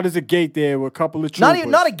trooper. Now there's a gate there with a couple of troopers.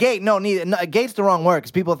 Not a gate. No, neither. No, a gate's the wrong word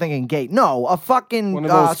because people are thinking gate. No, a fucking One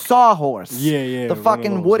of those- sawhorse. Yeah, The one of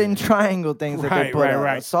fucking those, wooden yeah. triangle things that they Right, put right, out.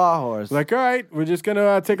 right. A sawhorse. Like, all right, we're just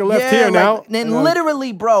gonna take a left yeah, here like, now. And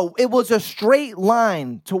literally, bro, it was a straight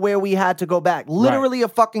line to where we had to go back. Literally a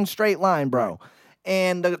fucking straight line, bro.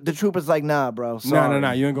 And the trooper's like, nah, bro. Sorry.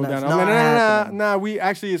 No, you ain't go That's down. not I'm like, happening. nah. We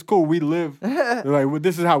actually, it's cool. We live. They're like, well,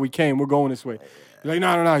 this is how we came. We're going this way. They're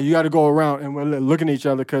like, no. You got to go around, and we're looking at each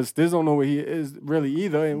other because Stiz don't know where he is really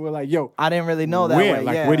either. And we're like, yo, I didn't really know that where? way.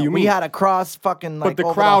 Like, yeah. where do you We mean? had to cross fucking like but the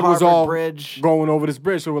over crowd the was Harvard all bridge. going over this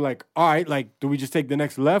bridge. So we're like, all right, like, do we just take the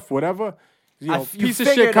next left, whatever? You know, you piece of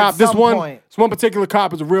figured shit cop. at This some one point- particular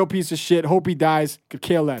cop is a real piece of shit. Hope he dies. Could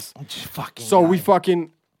care less. Fucking So guy. we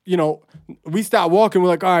fucking, we start walking. We're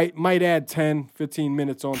like, all right, might add 10, 15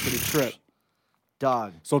 minutes onto the trip.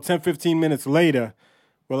 Dog. So 10, 15 minutes later,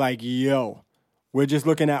 we're like, yo, we're just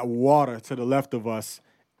looking at water to the left of us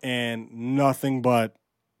and nothing but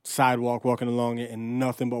sidewalk walking along it and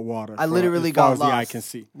nothing but water. I literally as far got as lost. the eye can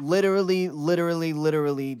see. Literally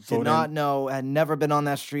So did not know. Had never been on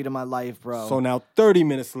that street in my life, bro. So now 30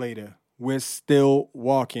 minutes later, we're still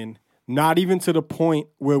walking, not even to the point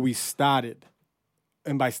where we started.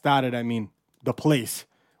 And by started, I mean the place.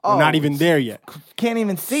 We're not even there yet. Can't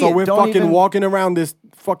even see So it. we're Don't fucking even, walking around this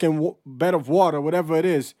fucking bed of water, whatever it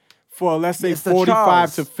is, for let's say It's the 45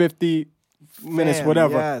 Charles. to 50 minutes, Fam,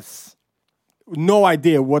 whatever. Yes. No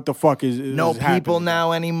idea what the fuck is No happening. people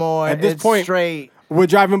now anymore. At this It's point, straight. We're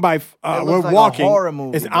driving by. We're looks like a walking. horror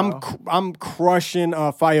movie, I'm crushing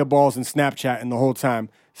fireballs and Snapchatting the whole time.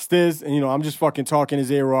 Stiz, and I'm just fucking talking his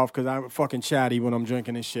ear off because I'm fucking chatty when I'm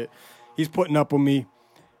drinking and shit. He's putting up with me.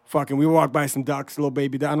 Fucking, we walked by some ducks, little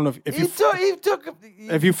baby. I don't know if He you took.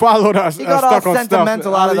 if you followed us, He got all stuck on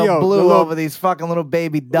sentimental stuff. out of the Yo, blue little- over these fucking little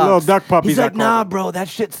baby ducks. little duck puppies, He's I like, call nah, them. bro, that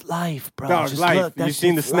shit's life, bro. Dog, Just life. look, that You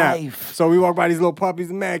seen the shit's snap. life. So we walk by these little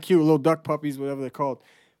puppies, mad cute, little duck puppies, whatever they're called.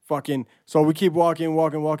 Fucking. So we keep walking.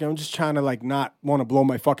 I'm just trying to not want to blow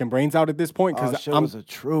my fucking brains out at this point Oh, because shit I'm was a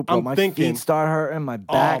troop, bro. I'm My thinking- feet start hurting. My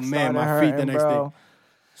back man, started my hurting, feet the next bro. day.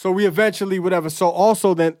 So we eventually, whatever. So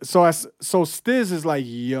also then, so Stiz is like,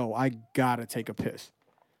 yo, I gotta take a piss,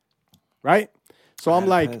 right? So I'm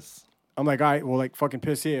like, Piss. all right, well, fucking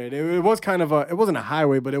piss here. It was kind of it wasn't a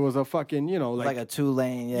highway, but it was a fucking, like a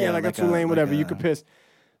 2-lane, yeah. like a 2-lane, whatever. You could piss.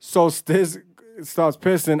 So Stiz starts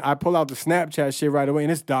pissing. I pull out the Snapchat shit right away,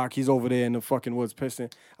 and it's dark. He's over there in the fucking woods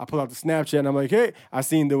pissing. I pull out the Snapchat, and I'm like, hey, I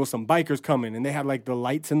seen there was some bikers coming, and they had the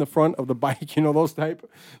lights in the front of the bike, those type,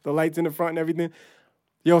 the lights in the front and everything.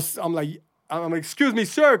 Yo, I'm like, excuse me,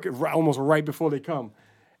 sir, almost right before they come.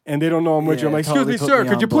 And they don't know I'm with you. I'm Yeah, like, totally excuse me, put sir, me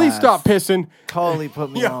could on you please stop blast. pissing? Totally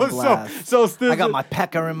put me Yo, on blast. so Stiz, I got my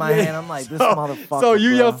pecker in my hand. I'm like, this motherfucker. So you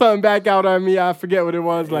bro. yelled something back out at me. I forget what it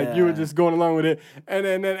was. You were Yeah. just going along with it. And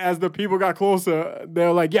then as the people got closer, they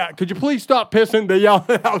were like, yeah, could you please stop pissing? They yelled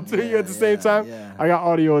it out to you at the same time. yeah. I got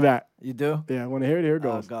audio of that. You do? Yeah, I want to hear it. Here it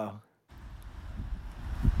Oh, goes. go.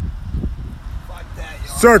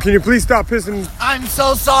 Sir, can you please stop pissing? I'm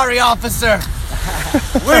so sorry, officer.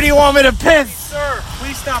 Where do you want me to piss? Sir,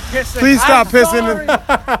 please stop pissing. Please stop I'm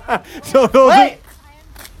pissing. So those Wait.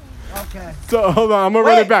 Okay. So hold on, I'm gonna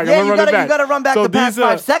run it back. Yeah, I'm gonna run it back. You gotta run back So the past these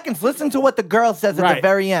are- 5 seconds. Listen to what the girl says at the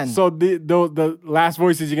very end. So the last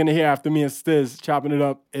voices you're gonna hear after me and Stiz chopping it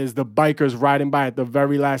up is the bikers riding by at the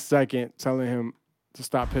very last second, telling him to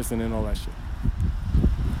stop pissing and all that shit.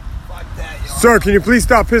 Sir, can you please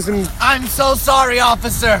stop pissing? I'm so sorry,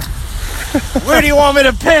 officer. Where do you want me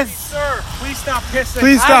to piss? Sir, please stop pissing.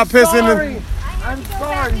 Please stop pissing. Sorry. I'm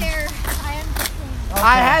sorry. I understand.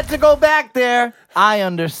 I had to go back there. I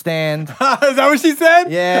understand. Is that what she said?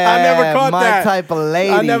 Yeah, I never caught my that. type of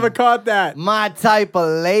lady. I never caught that. My type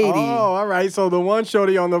of lady. Oh, all right. So the one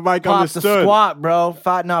shorty on the bike Popped the understood. squat, bro.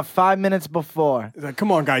 5 minutes before. He's like,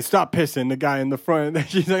 come on, guys, stop pissing. The guy in the front.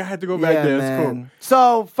 She's like, I had to go back Yeah, there. man. It's cool.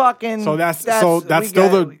 So fucking. So that's we still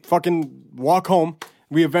got- the fucking walk home.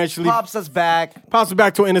 We eventually pops us back. pops it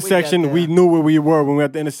back to an intersection. there. We knew where we were when we were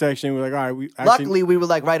at the intersection. We were like, all right, we actually, Luckily, we were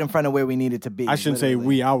like right in front of where we needed to be. I shouldn't say literally.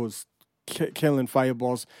 we. I was killing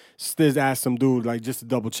fireballs. Stiz asked some dude, like, just to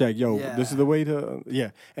double check, yo, this is the way to,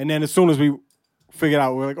 And then as soon as we figured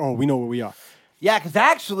out, we're like, oh, we know where we are. Yeah, because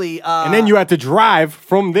actually... and then you had to drive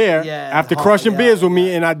from there after crushing beers with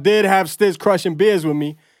me, and I did have Stiz crushing beers with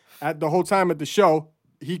me the whole time at the show.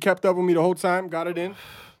 He kept up with me the whole time, got it in.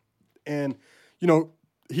 And, you know,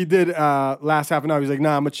 he did last half an hour. He's like,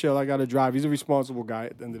 nah, I'm going to chill. I got to drive. He's a responsible guy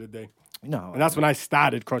at the end of the day. No. And that's when I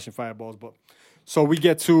started crushing fireballs. But so we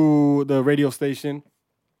get to the radio station.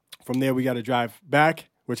 From there, we got to drive back,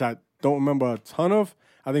 which I don't remember a ton of.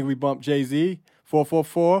 I think we bumped Jay-Z,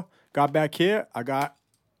 444. Got back here. I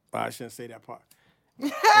shouldn't say that part.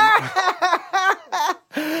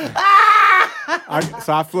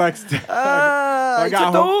 So I flexed. I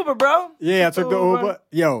took the Uber, bro. Yeah, I took the Uber.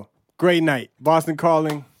 Yo, great night. Boston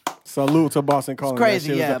Calling. Salute to Boston Calling. It's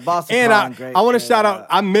crazy, Boston and Calling, great. I want to shout out.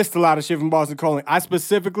 I missed a lot of shit from Boston Calling. I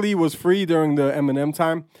specifically was free during the Eminem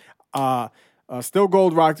time. Still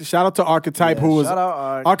Gold Rock. Shout out to Archetype, who was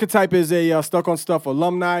Archetype is a Stuck on Stuff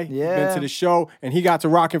alumni. Been to the show, and he got to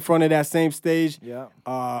rock in front of that same stage. In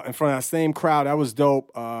front of that same crowd. That was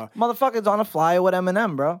dope. Motherfucker's on a flyer with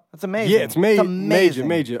Eminem, bro. That's amazing. Yeah, it's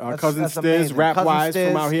major. Cousin Stiz, rap-wise,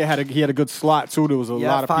 from out here, he had a good slot, too. There was a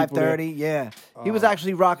lot of people there. 5:30, yeah. He was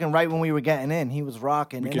actually rocking right when we were getting in. He was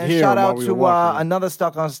rocking. And could then hear shout him out while we to were walking. another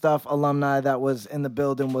Stuck on Stuff alumni that was in the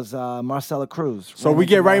building was Marcella Cruz. So we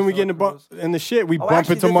get right when we get in the shit, we bump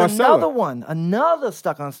into Marcella. Another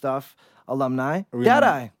Stuck on Stuff alumni,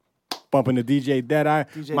 Deadeye. Bumping the DJ Deadeye.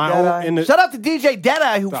 Shout out to DJ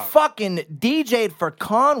Deadeye who fucking DJ'd for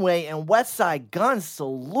Conway and West Side Gun.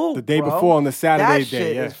 Salute, the day before on the Saturday that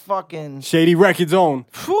shit is fucking Shady Records own.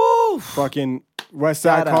 Whew. Fucking West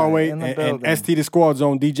Side Conway and ST the Squad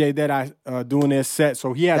Zone. DJ Deadeye doing their set.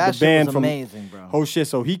 So he had that the band was from amazing, bro. Whole shit.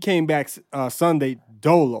 So he came back Sunday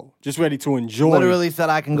dolo, just ready to enjoy. Literally said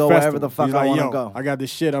I can go wherever the fuck I want to go. I got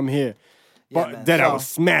this shit. I'm here. But Deadeye was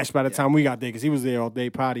smashed by the time we got there because he was there all day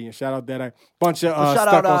partying. Shout out Deadeye. Bunch of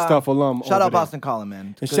Stuck on Stuff alum. Shout out Boston Calling,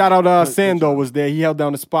 man. And shout out Sando was there. He held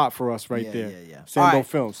down the spot for us right there. Sando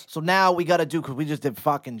Films. So now we got to do, because we just did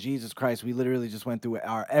fucking Jesus Christ. We literally just went through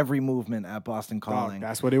our every movement at Boston Calling.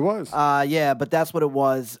 That's what it was. Yeah, but that's what it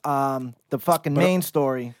was. The fucking main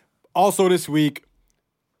story. Also this week,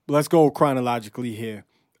 let's go chronologically here.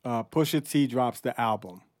 Pusha T drops the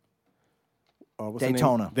album.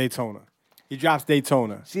 Daytona. Daytona. He drops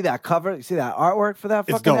Daytona. See that cover? You see that artwork for that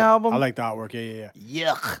it's fucking dope. album? I like the artwork.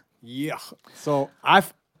 Yeah. Yuck. So I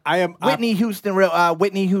am Whitney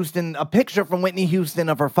Houston, a picture from Whitney Houston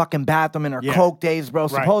of her fucking bathroom in her coke days, bro.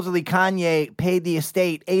 Right. Supposedly Kanye paid the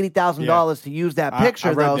estate $80,000 to use that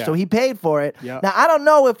picture, though, so he paid for it. Yep. Now I don't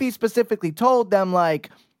know if he specifically told them like,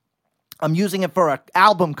 I'm using it for an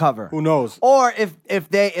album cover. Who knows? Or if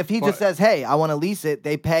he just says, hey, I want to lease it,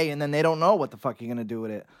 they pay, and then they don't know what the fuck you're gonna do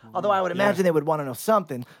with it. Although I would imagine they would want to know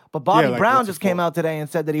something. But Bobby Brown just came out today and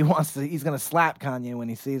said that he's gonna slap Kanye when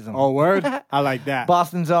he sees him. Oh, word? I like that.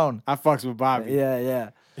 Boston's own. I fucks with Bobby.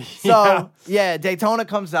 Yeah. So Daytona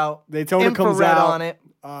comes out. Daytona comes out on it.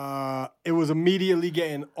 It was immediately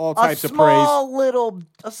getting all types of praise.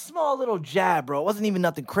 A small little jab, bro. It wasn't even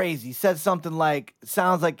nothing crazy. He said something like,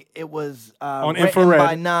 sounds like it was on written Infrared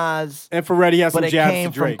by Nas. Infrared, he has some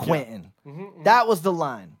jabs to Drake. But it came from Quentin. Yeah. That was the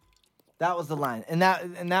line. And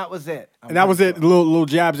that was it. And that was it. Little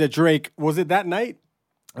jabs at Drake. Was it that night?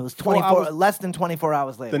 It was less than 24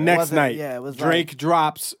 hours later. The next night. Yeah, it was Drake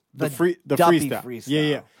drops the freestyle.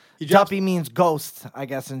 Yeah. Duppy means ghost, I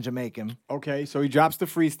guess, in Jamaican. Okay, so he drops the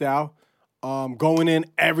freestyle. Going in,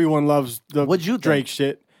 everyone loves the Drake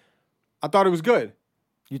shit. I thought it was good.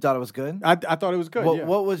 You thought it was good? I thought it was good.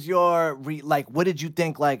 What was your what did you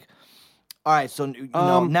think? Like, all right, so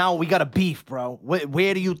now we got a beef, bro.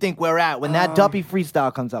 Where do you think we're at when that Duppy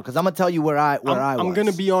freestyle comes out? Because I'm gonna tell you where I was. I'm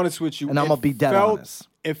gonna be honest with you, and I'm gonna be dead honest.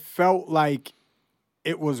 It felt like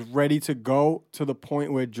it was ready to go to the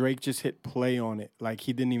point where Drake just hit play on it. Like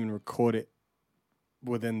he didn't even record it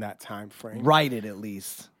within that time frame. Write it at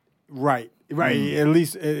least. Right. At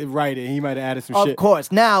least write it. He might have added some shit. Of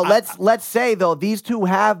course. Now let's say though these two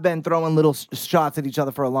have been throwing little shots at each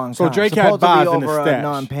other for a long time. So Drake had bars in his over stash. A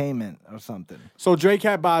non-payment or something. So Drake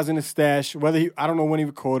had bars in his stash. I don't know when he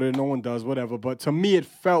recorded. No one does. Whatever. But to me, it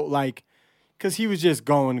felt like because he was just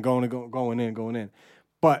going in.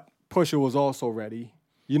 But Pusha was also ready.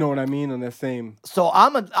 You know what I mean? On that same. So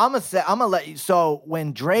I'm gonna let you. So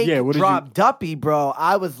when Drake dropped Duppy, bro,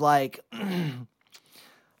 I was like,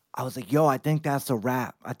 yo, I think that's a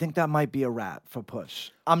rap. I think that might be a rap for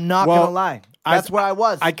Push. I'm not gonna lie. That's where I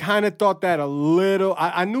was. I kind of thought that a little.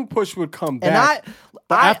 I knew Push would come back.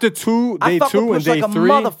 But after day two and day like three,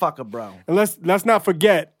 motherfucker, bro. And let's not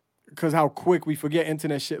forget, because how quick we forget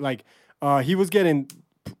internet shit. Like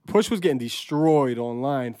Push was getting destroyed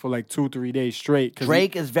online for like 2-3 days straight.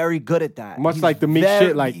 Drake is very good at that. Much He's like the Meek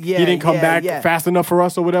shit, like he didn't come back fast enough for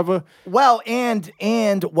us or whatever. Well,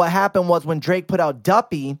 and what happened was when Drake put out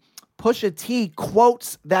Duppy, Pusha T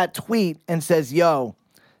quotes that tweet and says, "Yo,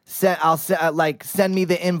 send me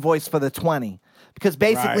the invoice for the 20." Because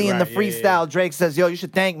basically in the freestyle, Drake says, "Yo, you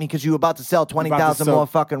should thank me because you about to sell 20,000 more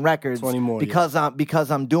fucking records 20 more, because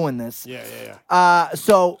I'm doing this." Yeah.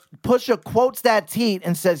 So Pusha quotes that tweet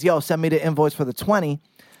and says, "Yo, send me the invoice for the 20."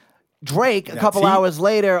 Drake, a couple hours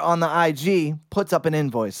later on the IG, puts up an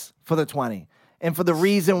invoice for the 20. And for the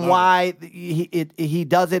reason why he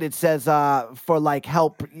does it, it says for like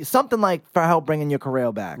help, something like for help bringing your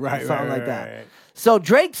career back, something like that. Right. So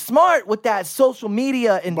Drake's smart with that social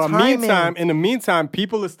media and timing. In the meantime,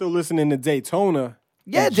 people are still listening to Daytona.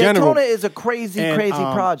 Yeah, Daytona is a crazy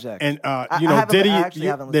project. And Diddy,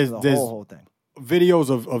 there's the whole thing. Videos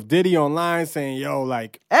of Diddy online saying, "Yo,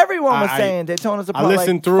 like everyone was saying Daytona's a I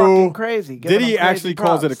listened through crazy." Diddy actually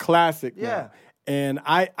calls it a classic. Yeah. Now. And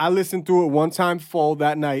I listened through it one time full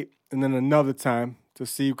that night, and then another time to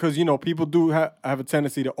see, because people do have a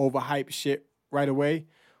tendency to overhype shit right away,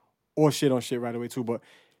 or shit on shit right away too. But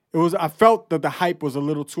I felt that the hype was a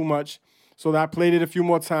little too much, so that I played it a few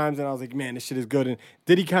more times, and I was like, man, this shit is good. And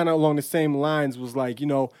Diddy kind of along the same lines was like,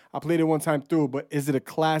 I played it one time through, but is it a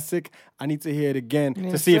classic? I need to hear it again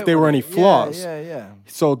to see if there were any flaws. Yeah.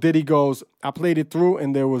 So Diddy goes, I played it through,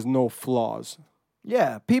 and there was no flaws.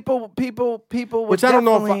 Yeah, people would which I don't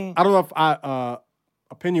know if I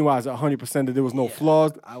opinion-wise 100% that there was no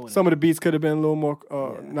flaws. Some of the beats could have been a little more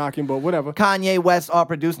knocking, but whatever. Kanye West are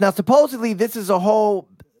produced. Now supposedly this is a whole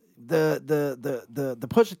the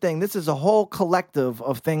Pusha thing. This is a whole collective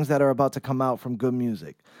of things that are about to come out from Good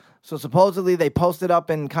Music. So supposedly they posted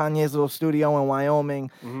up in Kanye's little studio in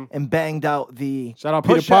Wyoming and banged out the shout out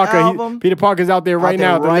Pusha Peter Parker. album. Peter Parker's out there right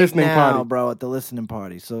now at the listening party, bro. At the listening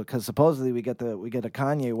party. So because supposedly we get a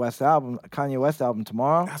Kanye West album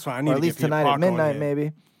tomorrow. That's why I need or to at least get Peter tonight Parker at midnight,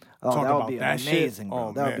 maybe. Oh, Talk that would about be that amazing, shit. bro.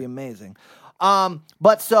 Oh, that would man. be amazing.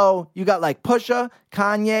 But so you got like Pusha,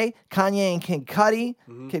 Kanye and Kid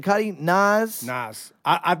Cudi, Nas.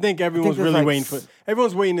 I think everyone's really like waiting for.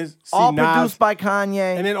 Everyone's waiting to see all Nas. produced by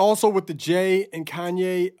Kanye. And then also with the Jay and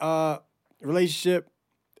Kanye relationship,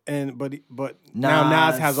 but now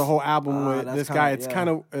Nas has a whole album with this guy. It's kind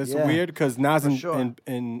of weird because Nas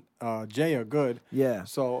and Jay are good. Yeah.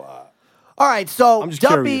 So. All right, so I'm just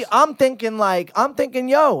Duppy, curious. I'm thinking, I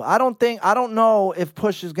don't know if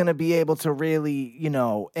Push is gonna be able to really,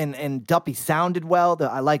 and Duppy sounded well.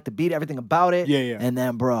 I like the beat, everything about it. Yeah. And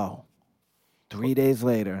then, bro, 3 days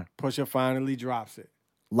later, Pusha finally drops it.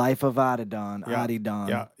 Life of Adidon,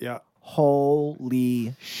 Adidon. Yeah.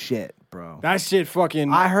 Holy shit, bro. That shit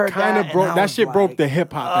fucking. I heard kind of that, broke. and I That was shit broke like, the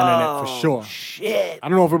hip hop internet for sure. Shit. I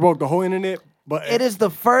don't know if it broke the whole internet, but It is the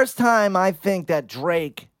first time I think that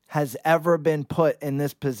Drake has ever been put in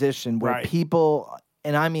this position where people,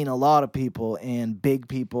 and I mean a lot of people and big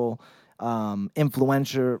people,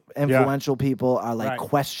 influential people are like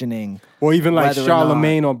questioning. Or even like whether or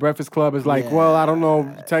Charlemagne on Breakfast Club is like, well, I don't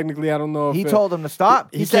know. Technically, I don't know. If He told him to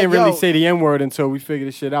stop. He said, can't really say the N word until we figure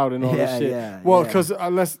this shit out and all this shit. Yeah, well, because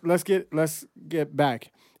let's get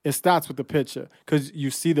back. It starts with the picture because you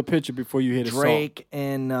see the picture before you hear the Drake song.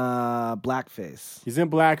 in blackface. He's in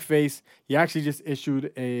blackface. He actually just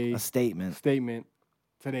issued a statement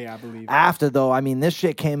today, I believe. After, though, I mean, this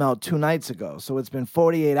shit came out 2 nights ago, so it's been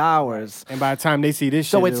 48 hours. And by the time they see this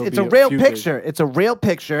so shit, it's a real picture. It's a real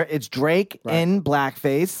picture. It's Drake in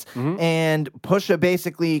blackface, and Pusha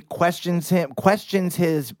basically questions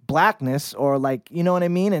his blackness, or like, you know what I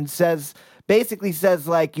mean, and says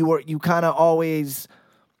like you kind of always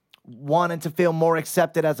wanted to feel more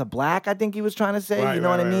accepted as a black. I think he was trying to say, you know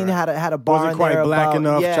what I mean? Had a bar wasn't in quite there black about,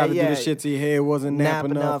 enough. Tried to do the shit to your hair. Wasn't nap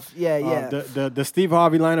enough. Yeah. The Steve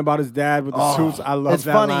Harvey line about his dad with the suits. I love it's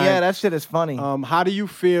that funny. line. Yeah, that shit is funny. How do you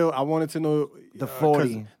feel? I wanted to know the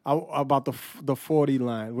 40 about the 40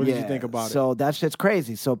 line. What did you think about it? So that shit's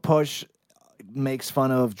crazy. So Push makes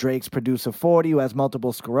fun of Drake's producer 40, who has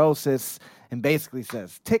multiple sclerosis, and basically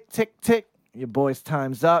says, "Tick, tick, tick. Your boy's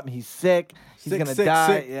time's up. He's sick. He's gonna die."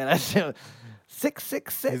 Sick. Yeah, that shit. Sick.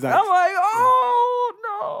 He's I'm like, oh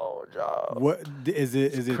no, Joe. What is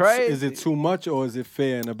it? Is it too much or is it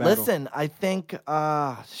fair in a battle? Listen, I think,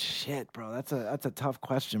 shit, bro. That's a tough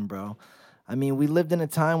question, bro. I mean, we lived in a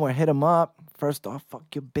time where hit 'em up. First off, fuck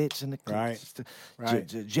your bitch. And Right.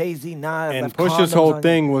 Jay-Z, Nas. And left Pusha's condoms whole on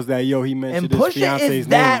thing was that, yo, he you. mentioned And his Pusha fiance's is name.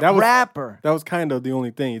 that That was rapper. That was kind of the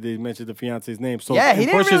only thing. He did mention the fiance's name. So Yeah, he in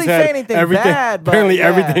didn't Pusha's really head, say anything everything, bad, but apparently yeah.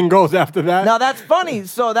 everything goes after that. Now that's funny.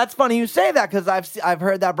 So that's funny you say that because I've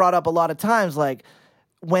heard that brought up a lot of times. Like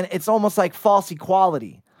when it's almost like false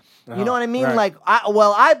equality. You know what I mean? right. Like,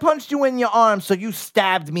 I punched you in your arm, so you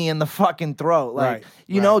stabbed me in the fucking throat. Like, Right,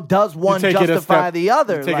 you right. know, does You one take it a justify step- the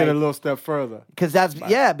other? you take it a little step further. Because that's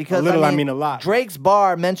because A little, I I mean, mean a lot. Drake's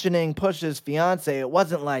bar mentioning Pusha's fiance, it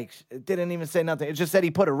wasn't like it didn't even say nothing. It just said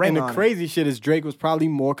he put a ring And the on it. crazy shit is Drake was probably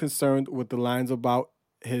more concerned with the lines about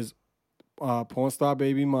his porn star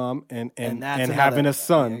baby mom and that's another- having a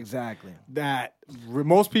son. Exactly. That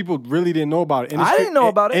most people really didn't know about it. I didn't know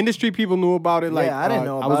about it. Industry people knew about it. Like I didn't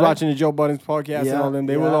know I about was it. watching the Joe Budden's podcast and all them.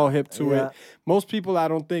 They were all hip to yeah. it. Most people, I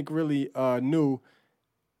don't think, really knew.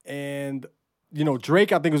 And you know,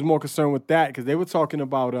 Drake, I think, was more concerned with that because they were talking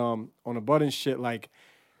about on the Budden shit, like.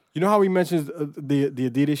 You know how he mentions the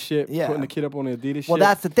Adidas shit, Yeah. putting the kid up on the Adidas shit? Well,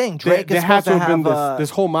 that's the thing. Drake there is had supposed to to have been have this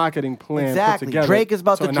whole marketing plan Exactly. put together. Drake is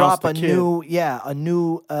about to announce drop the a kid.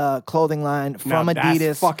 new clothing line from Now, Adidas.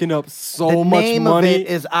 That's fucking up so the much name money. of it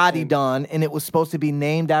is Adidon, and it was supposed to be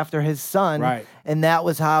named after his son. Right. And that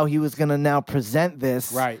was how he was gonna now present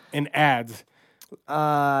this. Right, and ads.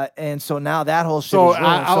 And so now that whole shit So is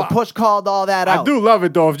ruined. So Push called all that out. I do love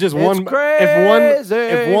it though. If just It's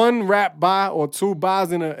if one rap bar or two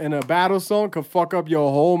bars in a battle song could fuck up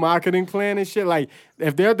your whole marketing plan and shit. Like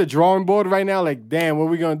if they're at the drawing board right now, like damn, what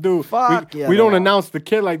we gonna do? Fuck yeah, we don't they are. announce the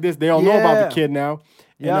kid like this. They all know about Yeah. the kid now.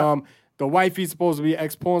 Yeah. And the wifey's supposed to be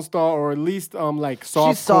ex porn star or at least like softcore.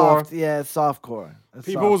 She's soft. Yeah, softcore. It's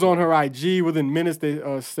People was softcore. on her IG within minutes. They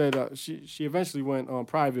said she eventually went on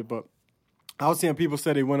private, but I was seeing people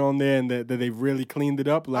say they went on there and that they really cleaned it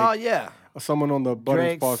up. Like, Oh yeah. someone on the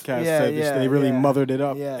Buttons Drake's- podcast yeah, said yeah, they really yeah. mothered it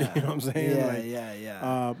up. Yeah. You know what I'm saying? Yeah, Like,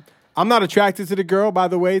 yeah. I'm not attracted to the girl, by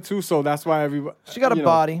the way, too. So that's why everybody. She got a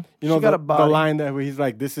body. You know She got a the body. line that where he's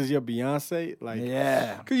like, "This is your Beyonce." Like,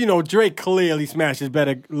 Yeah. because you know Drake clearly smashes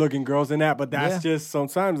better looking girls than that, but that's just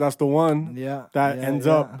sometimes that's the one Yeah, that yeah, ends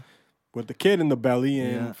yeah. up with the kid in the belly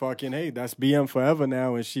and Yeah. fucking hey, that's BM forever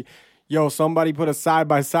now. And somebody put a side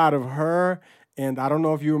by side of her. And I don't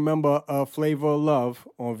know if you remember Flavor of Love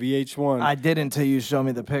on VH1. I did until you show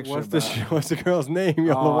me the picture. What's the girl's name? Yo,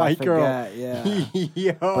 the Oh, I white girl. forget, yeah.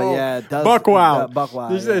 Yo, But yeah, it does- Buckwild.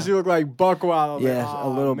 Buckwild, You said yeah. she looked like Buckwild. I was Yeah, like, a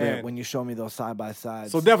oh, little man. bit when you show me those side by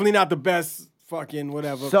sides. So definitely not the best fucking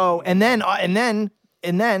whatever. So and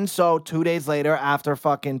then so 2 days later, after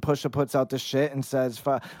fucking Pusha puts out this shit and says,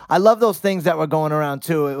 I love those things that were going around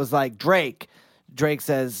too. It was like Drake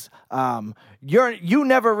says, you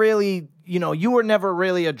never really, you were never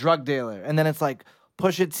really a drug dealer. And then it's like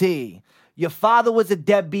Pusha T. Your father was a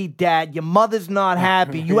deadbeat dad. Your mother's not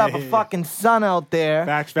happy. You have a fucking son out there.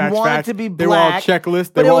 Facts, You want facts. it to be They were all black.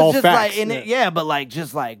 checklists. But They it were was all just facts. like, but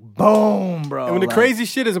just like, boom, bro. And when the like- crazy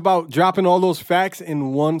shit is about dropping all those facts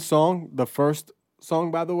in one song, the first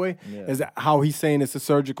song, by the way, is how he's saying it's a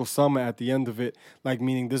surgical summer at the end of it, like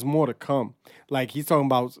meaning there's more to come. Like he's talking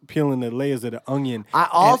about peeling the layers of the onion. I And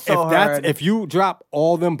also heard- if you drop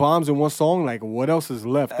all them bombs in one song, like what else is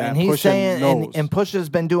left? That And he's Pusha saying, knows. and Pusha's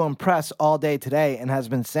been doing press all day today and has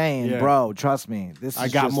been saying, Yeah. bro, trust me, this I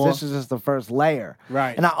is got just, more. this is just the first layer.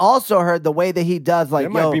 Right. And I also heard the way that he does, like, There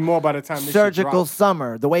might be more by the time this shit surgical drops.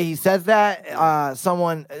 summer. The way he says that,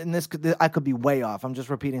 someone, and I could be way off. I'm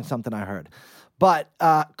just repeating something I heard. But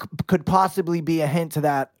could possibly be a hint to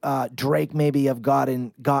that Drake maybe have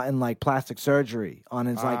gotten like plastic surgery on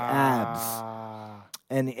his like abs.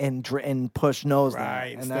 And Push knows Right, that,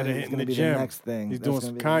 and instead that of is hitting going to the be gym, the next thing. he's That's doing gonna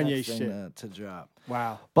some be the Kanye next thing shit. to drop.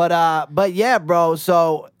 Wow. But yeah, bro.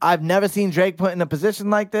 So I've never seen Drake put in a position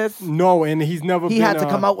like this. No, and he's never He been, had to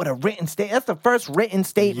come out with a written statement. That's the first written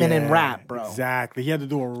statement in Yeah, rap, bro. Exactly. He had to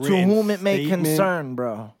do a To written whom it may statement. concern,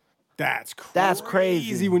 bro. That's crazy.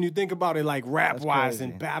 crazy. when you think about it, like rap wise crazy.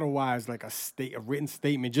 and battle wise, like a written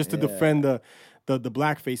statement just to defend the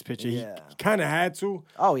blackface picture. Yeah. He kind of had to.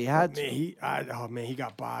 Oh, he had Man, to. he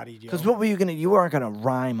got bodied. Because what were you gonna? You weren't gonna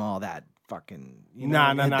rhyme all that fucking.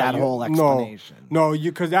 That whole explanation. No,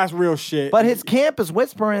 because that's real shit. But his camp is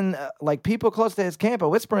whispering, like people close to his camp are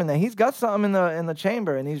whispering that he's got something in the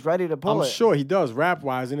chamber and he's ready to pull I'm it. sure he does rap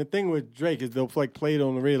wise. And the thing with Drake is they'll like play it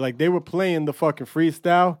on the radio. Like they were playing the fucking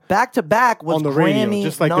freestyle. Back to back was On the radio, Grammy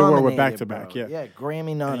just like they were with nominated, Back to Back, bro. yeah. Yeah, Grammy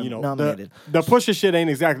And, nominated. the Pusha shit ain't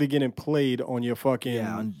exactly getting played on your fucking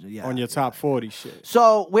Yeah, on your top 40 shit.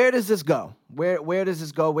 So where does this go? Where does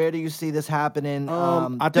this go? Where do you see this happening?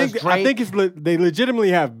 I does think Drake, it's they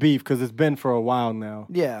legitimately have beef because it's been for a while now.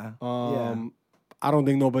 yeah. I don't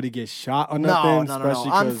think nobody gets shot or No, nothing. no.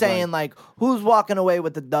 especially I'm 'cause, saying like who's walking away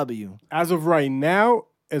with the W? as of right now,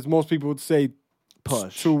 as most people would say,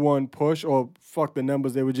 Push. 2-1 push, or fuck the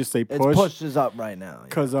numbers, they would just say It's push. pushes up right now.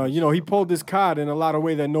 Because he pulled this card in a lot of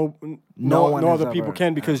ways that no one has other people ever-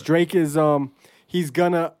 can. Because Drake is he's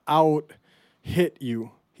gonna out hit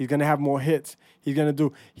you. He's gonna have more hits.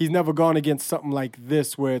 He's never gone against something like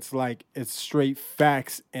this where it's like it's straight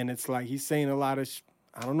facts and it's like he's saying a lot of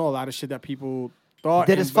a lot of shit that people thought.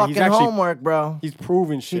 Did his but he's fucking actually- homework, bro. He's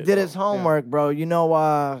proven shit. He did his though. homework, bro. You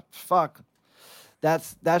know, fuck.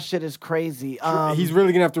 That shit is crazy. He's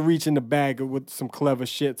really gonna have to reach in the bag with some clever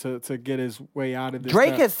shit to get his way out of this.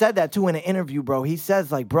 Drake now. has said that too in an interview, bro. He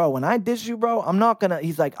says like, bro, when I dish you, bro, I'm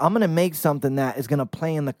gonna make something that is gonna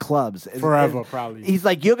play in the clubs Forever, probably. He's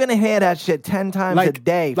like, you're gonna hear that shit 10 times a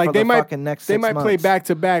day for they the might, fucking next They 6 might months. play back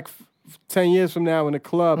to back 10 years from now in the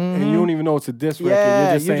club, and you don't even know it's a diss record.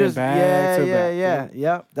 Yeah, You're just saying back to back.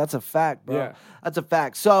 Yeah. That's a fact, bro. Yeah. That's a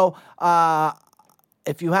fact. So,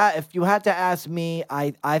 if you had to ask me,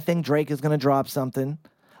 I think Drake is gonna drop something.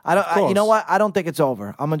 You know what? I don't think it's over.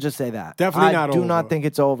 I'm gonna just say that. Definitely not I do over. not think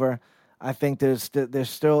it's over. I think there's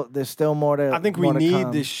still more to. I think we more to need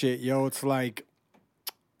come. this shit, yo. It's like,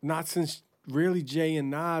 not since really Jay and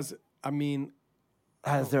Nas. I mean,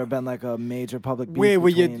 Has there been like a major public beef where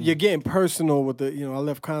between- you're getting personal with the, I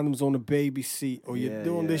left condoms on the baby seat, or you're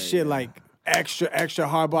doing this shit like extra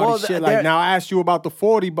hard body Well, shit. there- Like now I asked you about the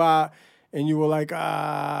 40 bar, and you were like,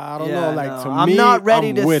 I don't know. Like no. to I'm me, not ready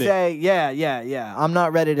I'm to with say, yeah. I'm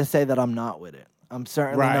not ready to say that I'm not with it. I'm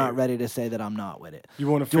certainly Right. not ready to say that I'm not with it. You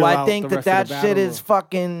wanna Do fill I out think the that rest of that the shit battle, is or-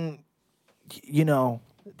 fucking,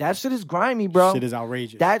 that shit is grimy, bro. Shit is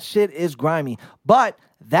outrageous. That shit is grimy. But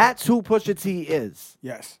that's who Pusha T is.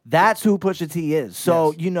 Yes. That's who Pusha T is.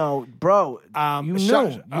 So, Yes. bro, you Sha-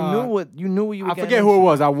 knew what you were I getting forget who it into.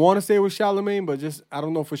 was. I want to say it was Charlamagne, but just I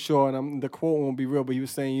don't know for sure. And the quote won't be real, but he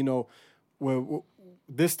was saying, well,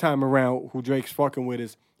 this time around, who Drake's fucking with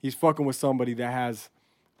is he's fucking with somebody that has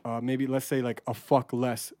maybe let's say like a fuck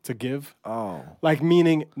less to give. Oh. Like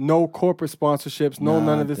meaning no corporate sponsorships, none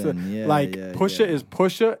of this. Nothing. Yeah, like yeah, Pusha yeah. is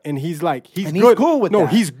Pusha, and he's like he's And he's good. cool with no, that.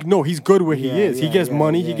 he's good where he is. He gets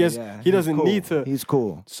money. He He's doesn't cool. need to. He's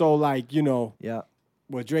cool. So like Yeah.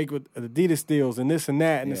 with Drake with Adidas deals and this and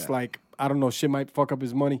that, and it's Yeah. like I don't know, shit might fuck up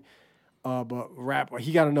his money. But rap,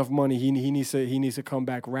 he got enough money. He needs to come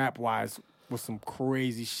back rap wise with some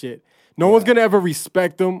crazy shit. No one's gonna ever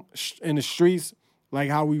respect him in the streets like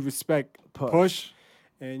how we respect Push.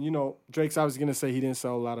 And Drake's obviously gonna say he didn't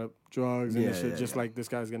sell a lot of drugs and this shit, just like this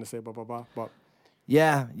guy's gonna say blah blah blah. But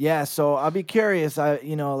Yeah. So I'll be curious.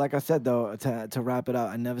 Like I said though, to wrap it up,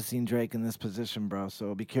 I never seen Drake in this position, bro. So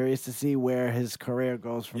I'll be curious to see where his career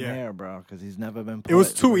goes from here, bro. Because he's never been. it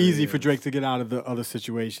was put too where he easy for is. Drake to get out of the other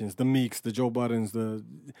situations, the Meeks, the Joe Buttons,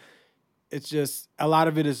 It's just a lot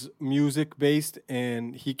of it is music based,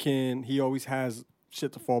 and he always has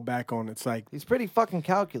shit to fall back on. It's like He's pretty fucking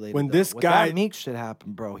calculated. When though. this With guy- that Meek shit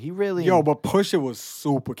happened, bro. He really but Pusha was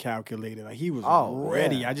super calculated. Like he was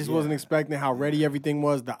ready. yeah, I just wasn't expecting how ready everything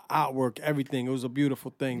was. The artwork, everything. It was a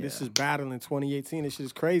beautiful thing. This is Battle in 2018. This shit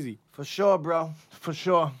is crazy. for sure, bro. For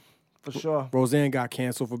sure. Roseanne got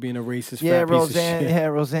canceled for being a racist. Yeah, fat piece of Roseanne. shit. Yeah,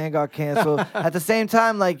 Roseanne got canceled. At the same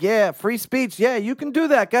time, free speech. Yeah, you can do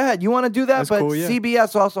that. Go ahead. You want to do that, That's but cool, yeah.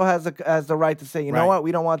 CBS also has the right to say, you know Right. what,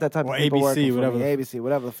 we don't want that type Or of people ABC, working for whatever me. the- ABC,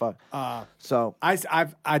 whatever the fuck. So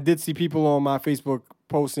I did see people on my Facebook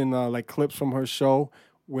posting like clips from her show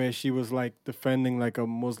where she was like defending like a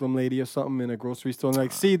Muslim lady or something in a grocery store. And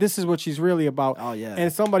like, see, this is what she's really about. Oh, yeah.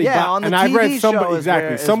 And somebody Yeah, on the and I TV read somebody show is exactly.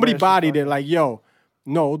 where- is somebody where she bodied it fucking- like, yo,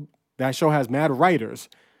 no, that show has mad writers.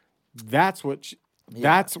 That's what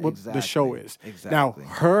the show is. Now, exactly.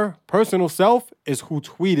 her personal self is who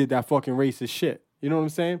tweeted that fucking racist shit. You know what I'm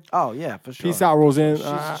saying? Oh yeah, for sure. Peace out, Roseanne.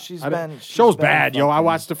 She's show's been bad, yo. I fucking-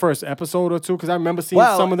 watched the first episode or two because I remember seeing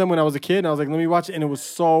Well- some of them when I was a kid, and I was like, let me watch it, and it was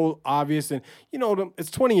so obvious. And it's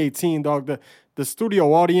 2018, dog. The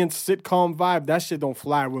studio audience sitcom vibe, that shit don't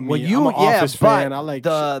fly with me. Well, I'm an Office fan. but I like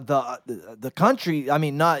the country. I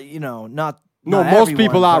mean, not No, not most everyone,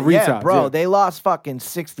 people are but yeah, retards, bro. yeah. They lost fucking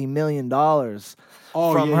 $60 million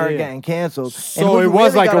from her getting canceled. So And it who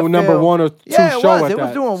was really like a gotta number feel- one or two yeah, it show was. at It was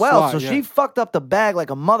that doing well. slot, So yeah. she fucked up the bag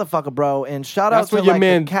like a motherfucker, bro. And shout out That's to what your like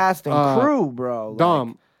man, the cast and crew, bro. Like,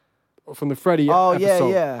 Dom from the Freddie Oh, yeah, episode.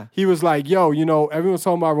 yeah. He was like, yo, everyone's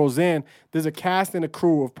talking about Roseanne. There's a cast and a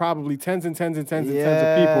crew of probably tens and tens and tens and tens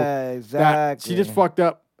of people. Yeah, That she just exactly. fucked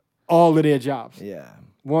up all of their jobs. Yeah.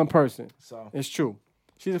 One person. So It's true.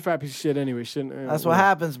 She's a fat piece of shit anyway. That's what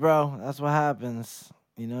happens, bro. That's what happens.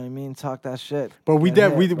 You know what I mean? Talk that shit. But we Get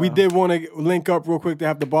did hit, we bro. did want to link up real quick to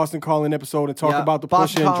have the Boston Calling episode and talk Yeah, about the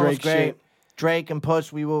Boston Pusha and Calling was Drake great. shit. Drake and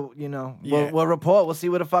Push, we will, Yeah. we'll report. We'll see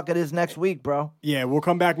what the fuck it is next week, bro. Yeah, we'll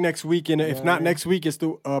come back next week, and if not next week, it's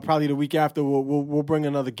probably the week after. We'll bring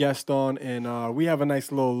another guest on, and we have a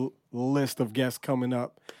nice little list of guests coming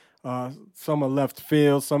up. Some are left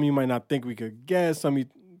field, some you might not think we could guess. Some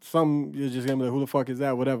you're just gonna be like, who the fuck is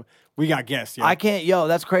that? Whatever. We got guests. Yeah. I can't,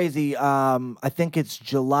 that's crazy. I think it's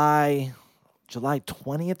July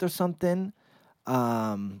 20th or something.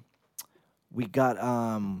 We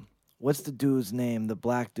got, what's the dude's name? The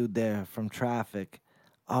black dude there from Traffic.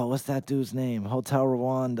 Oh, what's that dude's name? Hotel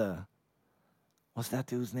Rwanda. What's that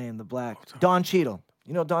dude's name? The black. Don Cheadle.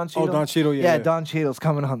 You know Don Cheadle? Oh, Don Cheadle, yeah. Don Cheadle's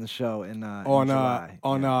coming on the show in July.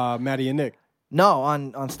 on Maddie and Nick. No,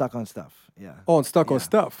 on Stuck on Stuff. Yeah. Oh, and Stuck on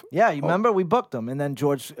Stuff. Yeah, you remember? We booked him. And then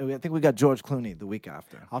I think we got George Clooney the week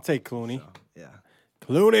after. I'll take Clooney. Yeah.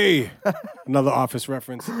 Clooney. Another Office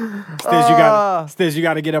reference. Stiz, you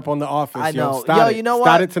got to get up on the Office. I know. Start it. You know what?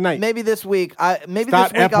 Start it tonight. Maybe this week. Start I'll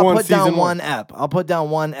Ep1 put down season one one. ep. I'll put down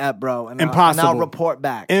one ep, bro. And Impossible. I'll report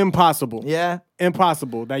back. Impossible. Yeah?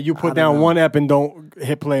 Impossible that you I put don't down know. one ep and don't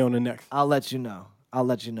hit play on the next. I'll let you know.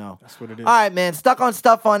 That's what it is. All right, man. Stuck on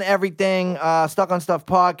Stuff on everything. Stuck on Stuff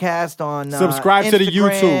podcast on Subscribe to the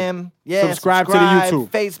Instagram. YouTube. Yeah, Subscribe to the YouTube.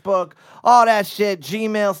 Facebook, all that shit.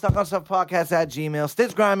 Gmail, Stuck on Stuff podcast @gmail.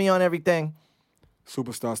 Stiz Grimy on everything.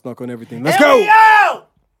 Superstar Snuck on everything. Let's And go. we out!